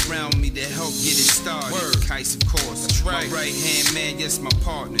people around me that helped get it started. Kais, of course. That's right. My right-hand man, yes, my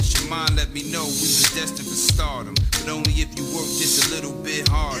partner. Shaman let me know we was destined for stardom. But only if you work just a little bit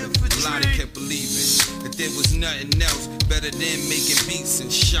harder. A lot of kept believing that there was nothing else better than making beats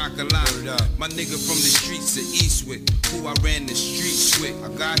and shock-a-lot. My nigga from the streets of Eastwick, who I ran the streets with. I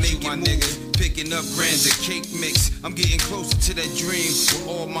got making my niggas, picking up brands of cake mix. I'm getting closer to that dream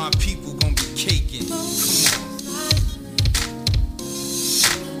where all my people gonna be caking. Come on.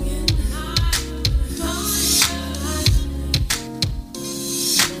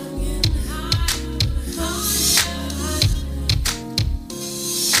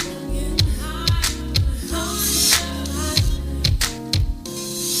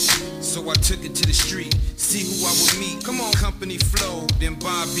 So I took it to the street, see who I would meet. Come on, company flow. Then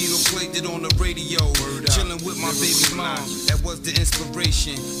Bob Beetle played it on the radio. Chilling with my baby mom, that was the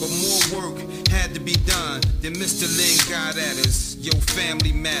inspiration. But more work had to be done. Then Mr. Lin got at us. Yo,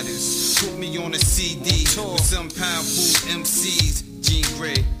 family matters. Put me on a CD with some powerful MCs. Jean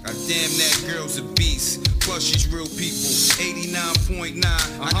Grey, goddamn that girl's a beast. Plus she's real people. 89.9.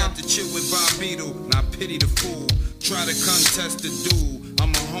 I got to chill with Bob Beetle. Now pity the fool. Try to contest the dude.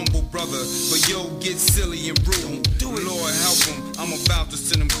 I'm a humble brother, but yo, get silly and rude. Lord help him, I'm about to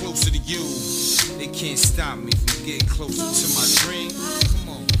send him closer to you. They can't stop me from getting closer to my dream. Come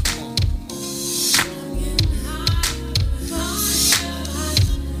on, come on, come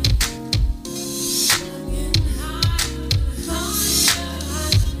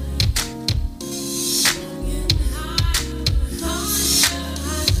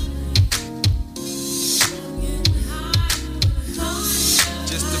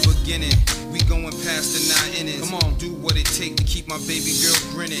we going past the 9 innings. Come on, do what it take to keep my baby girl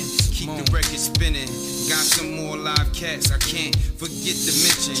grinning. Keep the record spinning. Got some more live cats I can't forget to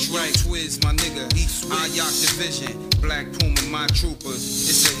mention. Right, Twiz, my nigga. Ayak Division. Black Puma, my troopers.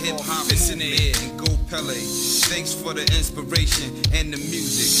 It's a hip hop movement. And go Pele. Thanks for the inspiration and the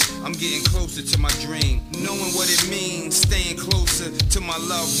music. I'm getting closer to my dream. Knowing what it means, staying closer to my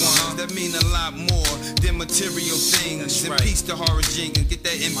loved ones. That mean a lot more than material things. And peace to Horace Jenkins. Get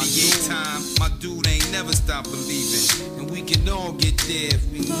that NBA time. My dude ain't never stop believing. And we can all get there if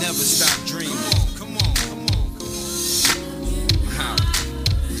we never stop dreaming. Come on, come on, come on. How?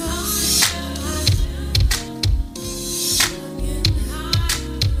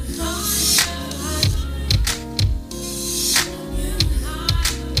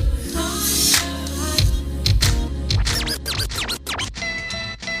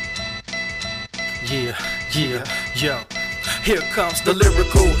 Yo. Here comes the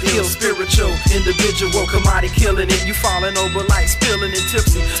lyrical, ill spiritual, individual, commodity killing it. You falling over like spilling it,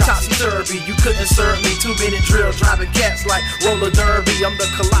 tipsy, topsy-turvy. You couldn't serve me, 2-minute drill, driving cats like roller derby. I'm the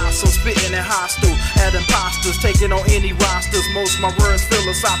colossal, spitting and hostile, at imposters, taking on any rosters. Most my words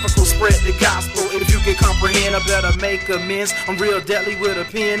philosophical, spread the gospel. If you can comprehend, I better make amends. I'm real deadly with a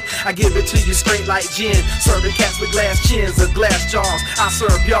pen, I give it to you straight like gin. Serving cats with glass chins or glass jaws. I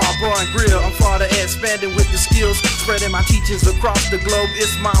serve y'all bar and grill. I'm farther expanding with the skills, spreading my teachings across the globe.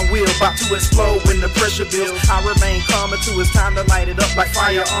 It's my will, about to explode when the pressure builds. I remain calm until it's time to light it up like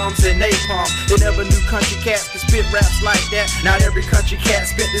firearms and napalm. They never knew country cats could spit raps like that. Not every country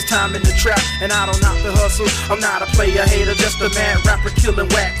cat spent this time in the trap, and I don't knock the hustle. I'm not a player hater, just a mad rapper killing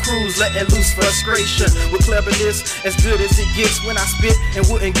whack crews, letting loose frustration with cleverness as good as it gets when I spit and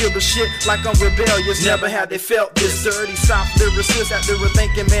wouldn't give a shit like I'm rebellious. Never had they felt this dirty South lyricist after a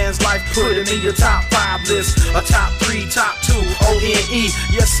thinking man's life. Put him in your top 5 list, a top 3, top 2, O-N-E.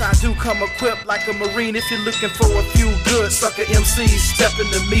 Yes, I do come equipped like a Marine. If you're looking for a few good sucker MCs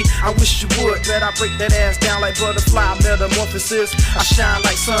stepping to me, I wish you would. Bet I break that ass down like butterfly metamorphosis. I shine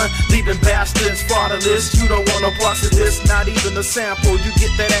like sun, leaving bastards fatherless. You don't want no parts of this, not even a sample. You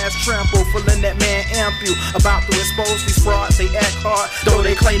get that ass trampled, feeling that man amp you. About to expose these frauds, they act hard, though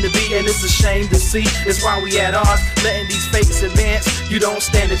they claim to be, and it's a shame to see. It's why we at odds, letting these fakes advance. You don't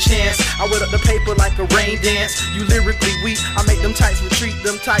stand a chance. I wet up the paper like a rain dance. You lyrically weak, I make them tights retreat,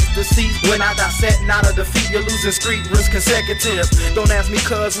 them tights deceive. When I dissect, not a defeat, you're losing street runs consecutive. Don't ask me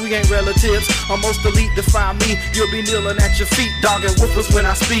cuz we ain't relatives. Almost elite, defy me, you'll be kneeling at your feet, dogging woofers when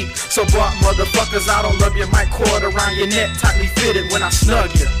I speak. So bark motherfuckers, I don't love your mic cord around your neck, tightly fitted when I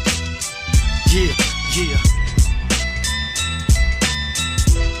snug you. Yeah, yeah.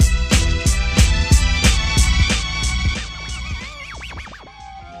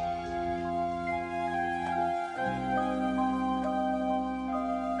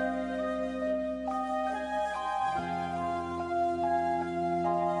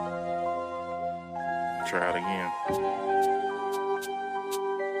 Try it again.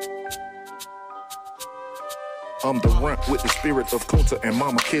 I'm the runt with the spirit of Kunta and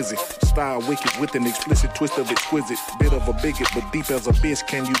Mama Kizzy. Style wicked with an explicit twist of exquisite. Bit of a bigot, but deep as a bitch,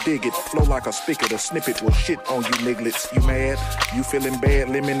 can you dig it? Flow like a spigot, a snippet will shit on you nigglets. You mad? You feeling bad?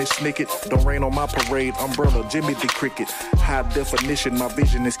 Lemon is snicket. Don't rain on my parade. Umbrella, Jimmy the Cricket. High definition, my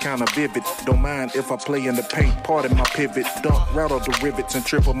vision is kinda vivid. Don't mind if I play in the paint, pardon my pivot. Dunk, rattle the rivets and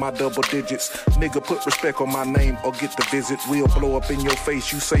triple my double digits. Nigga, put respect on my name or get the visit. We'll blow up in your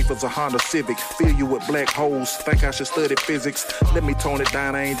face, you safe as a Honda Civic. Fill you with black holes, think I should study physics. Let me tone it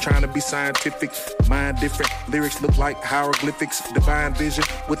down, I ain't trying to be scientific. Mind different, lyrics look like hieroglyphics. Divine vision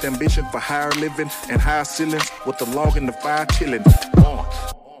with ambition for higher living and higher ceilings with the log and the fire chilling.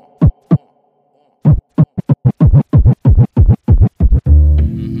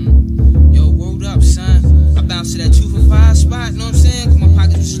 Yo, word up, son. I bounced to that 2 for 5 spot, know what I'm saying? Cause my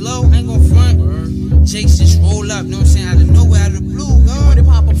pockets was low, I ain't gon' front. Jakes just roll up, know what I'm saying? Out of nowhere, out of the blue, yo. Where they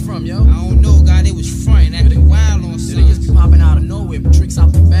pop up from, yo? I don't know, God, they was frontin', acting wild on son. They just be popping out of nowhere, but tricks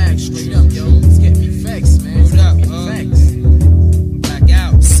out the bag, straight up, yo. It's getting me vexed, man. Word up, black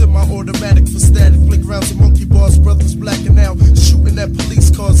out. Semi-automatic for static, playgrounds and monkey bars, brothers blacking out, shooting at police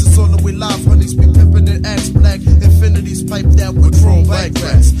cars. It's all the way live, honeys be pimping and axe black. Infinities piped out with chrome bike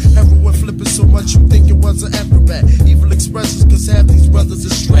racks. Everyone flipping so much you think it was an acrobat. Evil expressions, cause half these brothers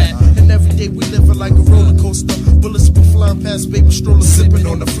are strapped. And every day we living like a roller coaster. Bullets be flying past baby strollers, sipping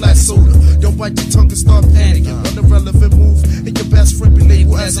on the flat soda. Don't bite your tongue and start panicking. One irrelevant move, and your best friend be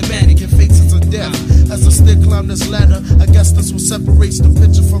labeled as a mannequin. Faces of death. As I still climb this ladder, I guess that's what separates the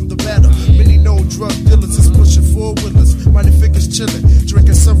picture from the batter. Many known drug dealers is pushing 4-wheelers. Money figures chilling,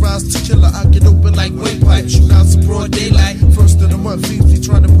 drinking sunrise tequila. I get open like windpipes, shoot out some broad daylight. First of the month, fiends be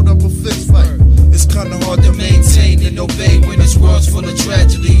trying to put up a fist fight. It's kinda hard to maintain and obey when this world's full of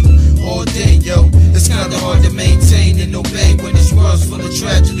tragedy. All day, yo. It's kinda hard to maintain and obey when this world's full of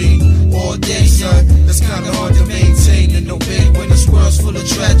tragedy. All day, son. It's kinda hard to maintain and obey when this world's full of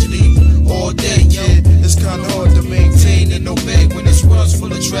tragedy. All day, yo. It's kinda hard to maintain and obey when this world's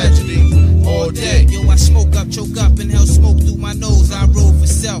full of tragedy. All day. Yo, I smoke up, choke up, and hell smoke through my nose. I roll for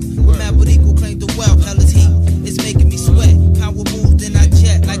self. Remember, equal claim the wealth. Hell is heat. It's making me sweat. Power moves, then I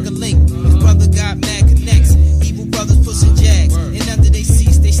jet like a link. His brother got mad connects. Evil brothers pushing jags. And under they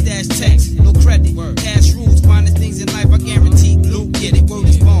seats, they stash checks. No credit. Cash rules, finding things in life, I guarantee. Loot, get it, word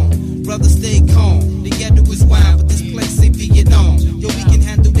is born. Brothers stay calm. The ghetto is wild, but this place ain't Vietnam. Yo, we can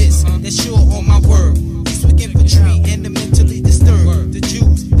handle this. That's sure on my word. Eastwick infantry and the mentally disturbed. The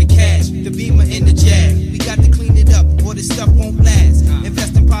Jews, the cash, the Beamer, and the Jag. We got to clean it up, or this stuff won't last.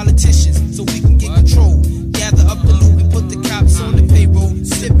 Invest in politicians so we can get control. Gather up the loot and put the cops on the payroll.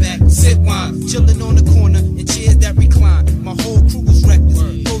 Sit back, sip wine, chilling on the corner in chairs that recline. My whole crew was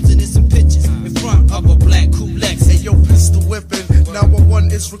reckless, posing in some pictures in front of a black coupe Lex. Hey yo, pistol whipping.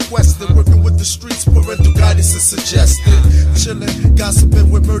 911 is requested. Working with the streets, parental guidance is suggested. Chilling,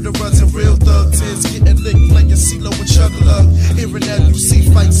 gossiping with murderers and real thugs. Heads getting licked, playing CeeLo and Juggler. Hearing that you see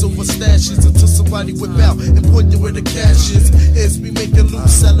fights over stashes until somebody whip out and point you where the cash is. Heads be making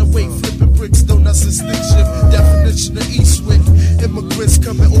loose, selling weight, flipping bricks, donuts and stick shift. Definition of Eastwick. Immigrants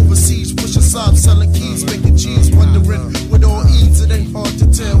coming overseas, pushing sobs, selling keys, making G's, wondering with all ease. It ain't hard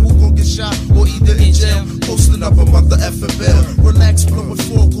to tell who gon' get shot or either in jail. Posting up among the effing bell. Relax, blowing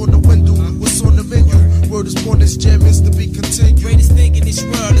fork on the window. What's on the menu? Word is born, this jam is to be continued. Greatest thing in this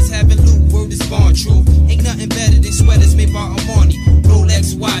world is having loot, word is born true. Ain't nothing better than sweaters made by Armani.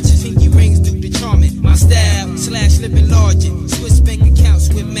 Rolex watches, pinky rings do the charming. My style, slash living large. Swiss bank accounts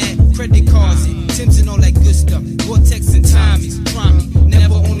with mad credit cards and Timbs and all that good stuff. Vortex and Tommies, try me.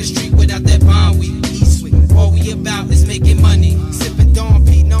 Never on the street without that bond we Eastwick. All we about is making money. Sipping Dawn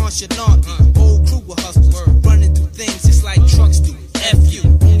P nonchalant. Whole crew of hustlers running through things just like trucks do. F you.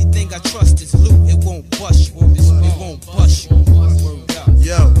 Only thing I trust is loot. It won't bust you. It won't bust you.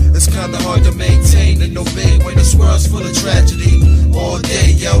 Yo, it's kinda hard to maintain and obey when this world's full of tragedy. All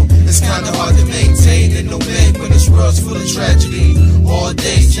day, yo, it's kinda hard to maintain and obey when this world's full of tragedy. All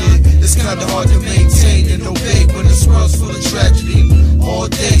day, yeah, it's kinda hard to maintain and obey when this world's full of tragedy. All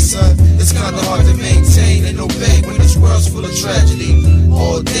day, son, it's kinda hard to maintain and obey when this world's full of tragedy.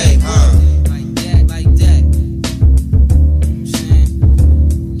 All day, Like that, like that.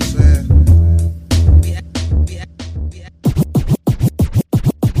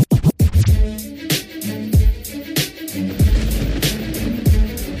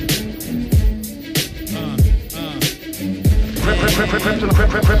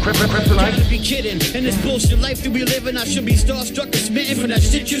 Gotta be kidding. In this bullshit life that we live in, I should be starstruck and smitten for that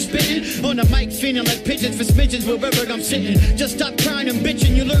shit you spitting. On the mic, feeling like pigeons for smidgens wherever I'm sitting. Just stop crying and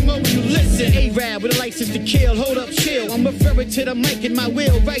bitching, you learn more when you listen. A-Rab with a license to kill, hold up, chill. I'm referring to the mic in my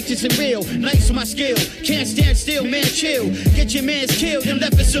will, righteous and real. Nice for my skill, can't stand still, man, chill. Get your mans killed and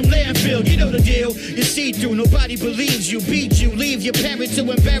left in some landfill. You know the deal, you see through, nobody believes you. Beat you, leave your parents so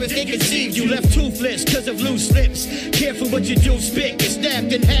embarrassed they conceived you. Left toothless cause of loose lips. Careful what you do, spit, get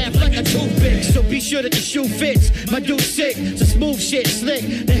snapped in half like a toothpick. So be sure that the shoe fits. My dude's sick, so smooth shit, slick.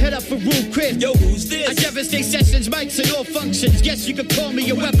 Then head up for Roof Chris. Yo, who's this? I devastate sessions, mics, and all functions. Guess you could call me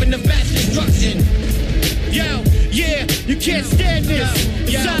a weapon of mass destruction. Yo, yeah, you can't stand this.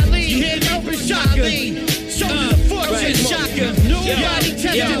 Silene, you hear open shocker. Soldiers of fortune, shocker. Nobody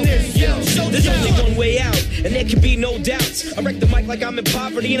testing this. Yo, there's only one way out, and there can be no doubts. I wreck the mic like I'm in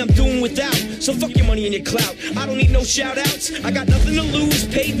poverty and I'm doing without. So fuck your money and your clout. I don't need no shout outs. I got nothing to lose,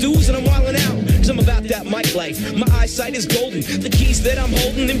 pay dues and I'm wildin' out. Cause I'm about that mic life. My eyesight is golden. The keys that I'm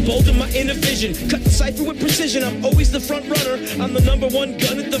holding embolden my inner vision. Cut the cipher with precision. I'm always the front runner. I'm the number one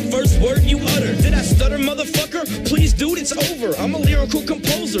gun at the first word you utter. Did I stutter, motherfucker? Please, dude, it's over. I'm a lyrical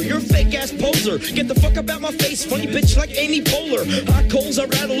composer. You're a fake ass poser. Get the fuck up out my face, funny bitch like Amy Poehler. Hot coals I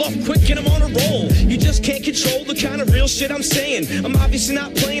rattle off quick and I'm on a roll. You just can't control the kind of real shit I'm saying. I'm obviously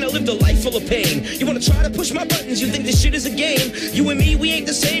not playing. I lived a life full of pain. You wanna try to push my buttons? You think this shit is a game? You and me, we ain't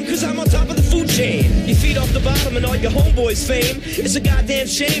the same. Cause I'm on top of the food chain. You feed off the bottom and all your homeboys' fame. It's a goddamn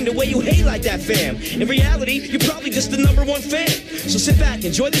shame the way you hate like that, fam. In reality, you're probably just the number one fan. So sit back,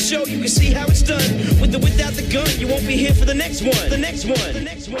 enjoy the show. You can see how it's done. With or without the gun, you won't be here for the next one. The next one. The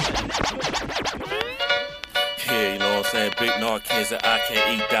next one. Yeah, you know what I'm saying? Big Narkins and I can't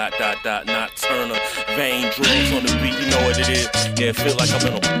eat ... Nocturna. Vein drums on the beat, you know what it is. Yeah, it feel like I'm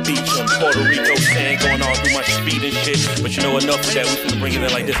in a beach on Puerto Rico, sand going on through my speed and shit. But you know, enough of that, we finna bring it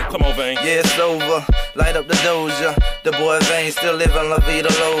in like this. Come on, Vein. Yeah, it's over. Light up the doja. The boy Vein still living La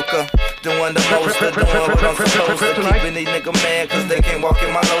Vida Loca. Doing the most, doing what I'm supposed to. Keeping these nigga mad cause they can't walk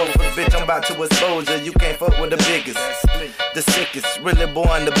in my loafers. Bitch, I'm about to expose ya. You can't fuck with the biggest, the sickest, really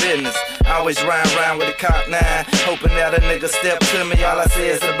born the business. I always rhyme with a cop 9, hoping that a nigga step to me. All I say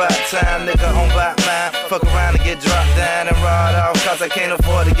is about time, nigga on bot mine. Fuck around and get dropped down and ride off cause I can't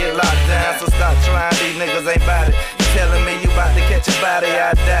afford to get locked down. So stop trying, these niggas ain't bout it. You telling me you about to catch a body,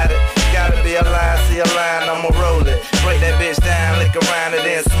 I doubt it. Gotta be a line, see a line, I'ma roll it. Break that bitch down, lick around it,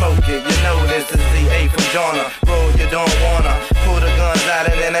 then smoke it. You know this is Z8 from Jonah. Roll, you don't wanna. Pull the guns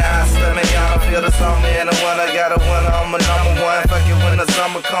out and then I stomach. Y'all feel the summer and the winter. Got a winner, I'm a number one. Fuck it when the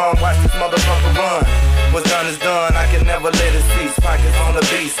summer come, watch this motherfucker run. What's done is done, I can never let it cease. Pockets on the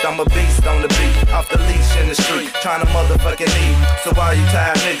beast, I'm a beast on the beat. Off the leash in the street, trying to motherfucking eat. So all you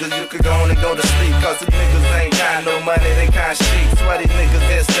tired niggas, you could go on and go to sleep. Cause these niggas ain't got no money, they kind sheep. Sweaty niggas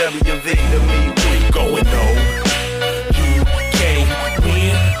SWV to me, we going though. You can't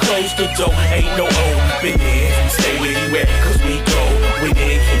win, close the door, ain't no opening. Stay where you at, cause we go. We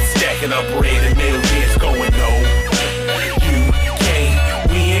then keep stacking up bread and millions going though. You can't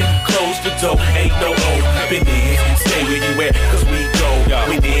win, close the door, ain't no opening. Stay where you at, cause we go.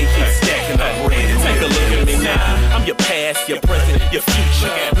 We then keep stacking up bread and take a look at me now. I'm your past, your present, your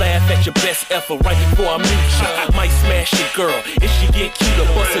future. Laugh at your best effort right before I meet you. I might smash your girl if she get cuter.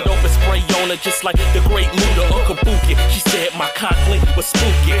 Bust it open, spray on her just like the great Muda or Kabuki. She said my cock link was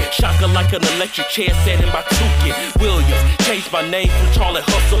spooky. Shock her like an electric chair sat in my Tukey. Williams changed my name from Charlie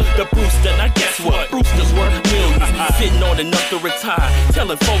Hustle to Brewster. Now guess what? Brewster's worth millions. sitting on enough to retire.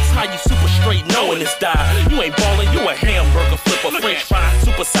 Telling folks how you super straight knowing it's die. You ain't ballin', you a hamburger flipper, french fry,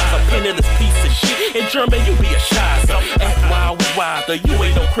 supersize a penniless piece of shit. In German, you be a shy. So act wild, we wilder. You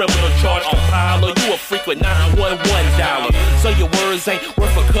ain't no criminal charge compiler. You a frequent 911 dialer. So your words ain't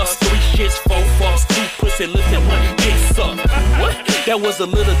worth a cuss. 3 shits, 4 fucks, 2 pussy lips and 1 dick suck. What? That was a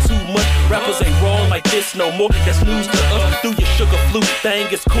little too much. Rappers ain't wrong like this no more. That's news to us. Do your sugar flute thing,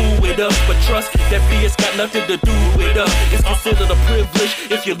 it's cool with us. But trust, that BS got nothing to do with us. It's considered a privilege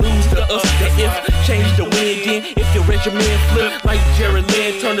if you lose to us. That if change the wind in, if your regimen flip like Jerry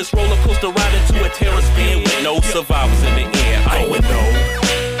Lynn, turn this roller coaster ride into a terror spin with no survivors in the end. I would know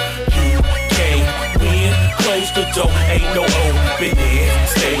you can't win. Close the door, ain't no opening.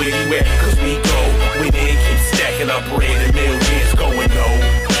 Stay where you at, cause we go. Win in, keep stacking up bread and millions going no.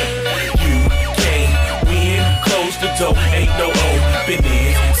 You can't win. Close the door, ain't no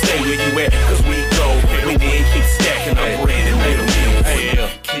opening. Stay where you at, cause we go. Win in, keep stacking up bread and millions.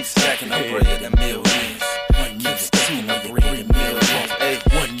 Hey, keep stacking up bread and millions. 1 nigga, 2 nigga, 3 millions.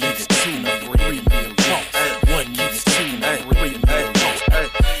 1 nigga, 2 nigga, 3 millions. 1 nigga, 2 nigga, 3 millions.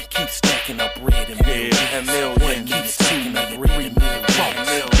 Keep stacking up bread and millions. 1 nigga, 2 nigga, 3 millions.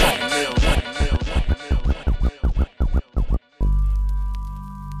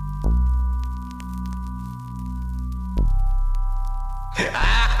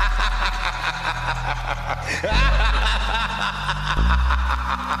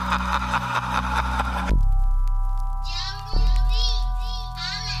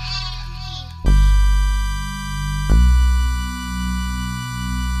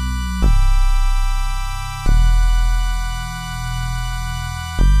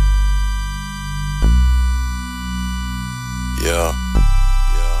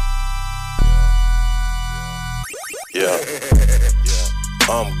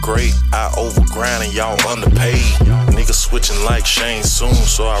 I'm great, I overgrind and y'all underpaid. Niggas switching like Shane Soon,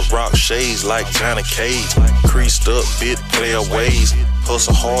 so I rock shades like Johnny Cage. Creased up, bit player ways.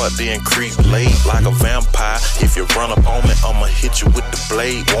 Hustle hard, then creep late like a vampire. If you run up on me, I'ma hit you with the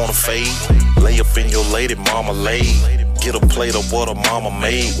blade. Wanna fade? Lay up in your lady marmalade. Get a plate of what her mama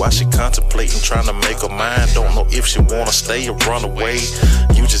made. While she contemplating, trying to make her mind. Don't know if she wanna stay or run away.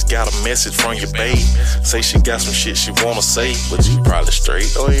 You just got a message from your babe. Say she got some shit she wanna say, but you probably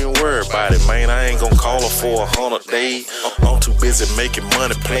straight. Don't even worry about it, man. I ain't gonna call her for 100 days. I'm too busy making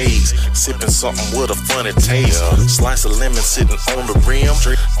money plays. Sipping something with a funny taste. Slice of lemon sitting on the rim.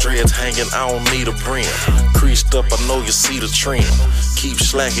 Dreads hanging, I don't need a brim. Creased up, I know you see the trend. Keep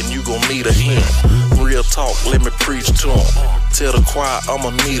slacking, you gon' need a hymn. Real talk, let me preach to him. Tell the choir I'ma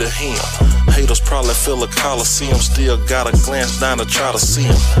need a hymn. Haters probably feel a coliseum. Still gotta glance down to try to see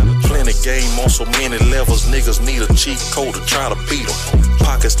him. Plenty game on so many levels. Niggas need a cheat code to try to beat them.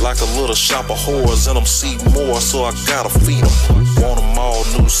 Pockets like a little shop of whores. And them see more, so I gotta feed them. Want them all,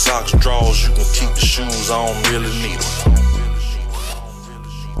 new socks, drawers. You can keep the shoes, I don't really need them.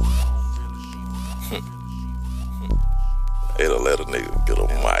 It'll let a nigga get a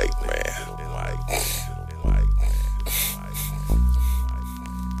mic, man.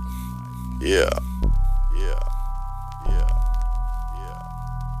 Yeah.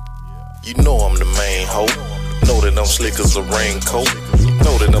 You know I'm the main hoe. Know that I'm slick as a raincoat.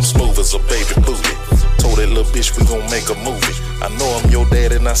 Know that I'm smooth as a baby booty. Told that little bitch we gon' make a movie. I know I'm your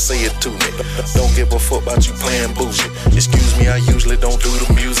dad and I say it to me. Don't give a fuck about you playing bougie. Excuse me, I usually don't do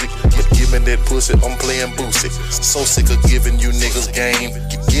the music, but give me that pussy, I'm playing boosie. So sick of giving you niggas game.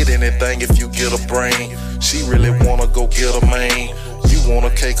 You get anything if you get a brain. She really wanna go get a man. You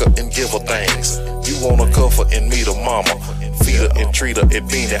wanna cake her and give her things. You wanna cuff her and meet her mama. Feed her and treat her at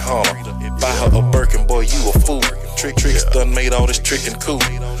Beanie Hunter. Buy her a Birkin, boy, you a fool. Tricks done made all this trick and cool.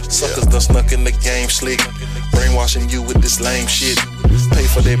 Suckers done snuck in the game slick. Brainwashing you with this lame shit. Pay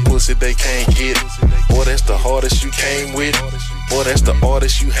for that pussy they can't get. Boy, that's the hardest you came with. Boy, that's the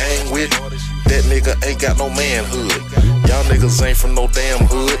artist you hang with. That nigga ain't got no manhood. Y'all niggas ain't from no damn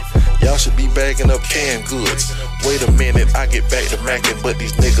hood. Y'all should be bagging up canned goods. Wait a minute, I get back to macking, but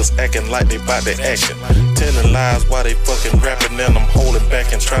these niggas acting like they bout their action. Telling lies while they fucking rapping, and I'm holding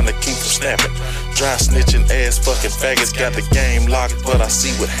back and trying to keep them snapping. Dry snitching ass fucking faggots got the game locked, but I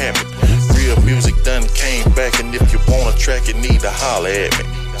see what happened. Real music done came back, and if you want a track, you need to holler at me.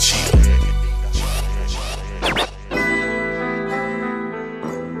 Chill.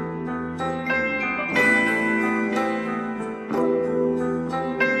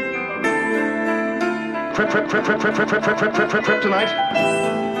 Tonight.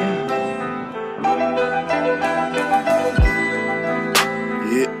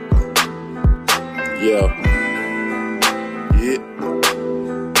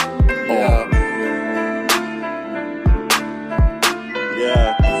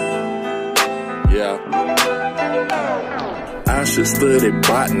 should study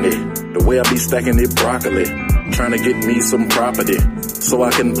botany. The way I be stacking it broccoli. Trying to get me some property so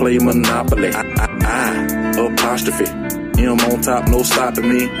I can play Monopoly. I apostrophe. M on top, no stopping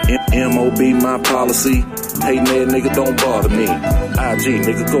me. M.O.B. my policy. Hating that nigga don't bother me. IG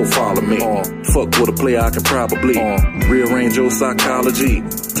nigga go follow me. Fuck with a player I can probably rearrange your psychology.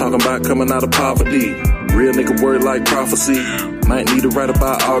 Talking about coming out of poverty. Real nigga word like prophecy. Might need to write a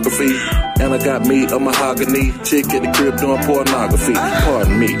biography. And I got me a mahogany chick at the crib doing pornography.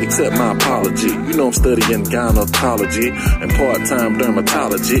 Pardon me, accept my apology. You know I'm studying gynecology and part-time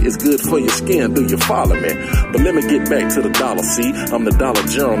dermatology. It's good for your skin, do you follow me? But let me get back to the dollar, see? I'm the Dollar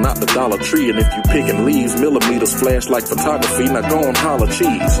General, not the Dollar Tree. And if you picking leaves, millimeters flash like photography. Now go on, holler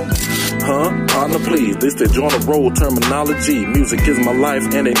cheese. Huh? Partner, please. This the joint of roll terminology. Music is my life,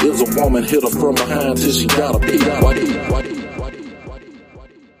 and it is a woman hit her from behind till she gotta pee.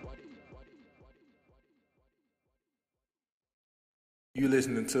 You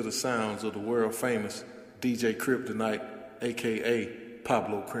listening to the sounds of the world famous DJ Kryptonite, aka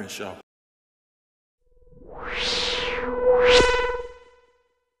Pablo Crenshaw.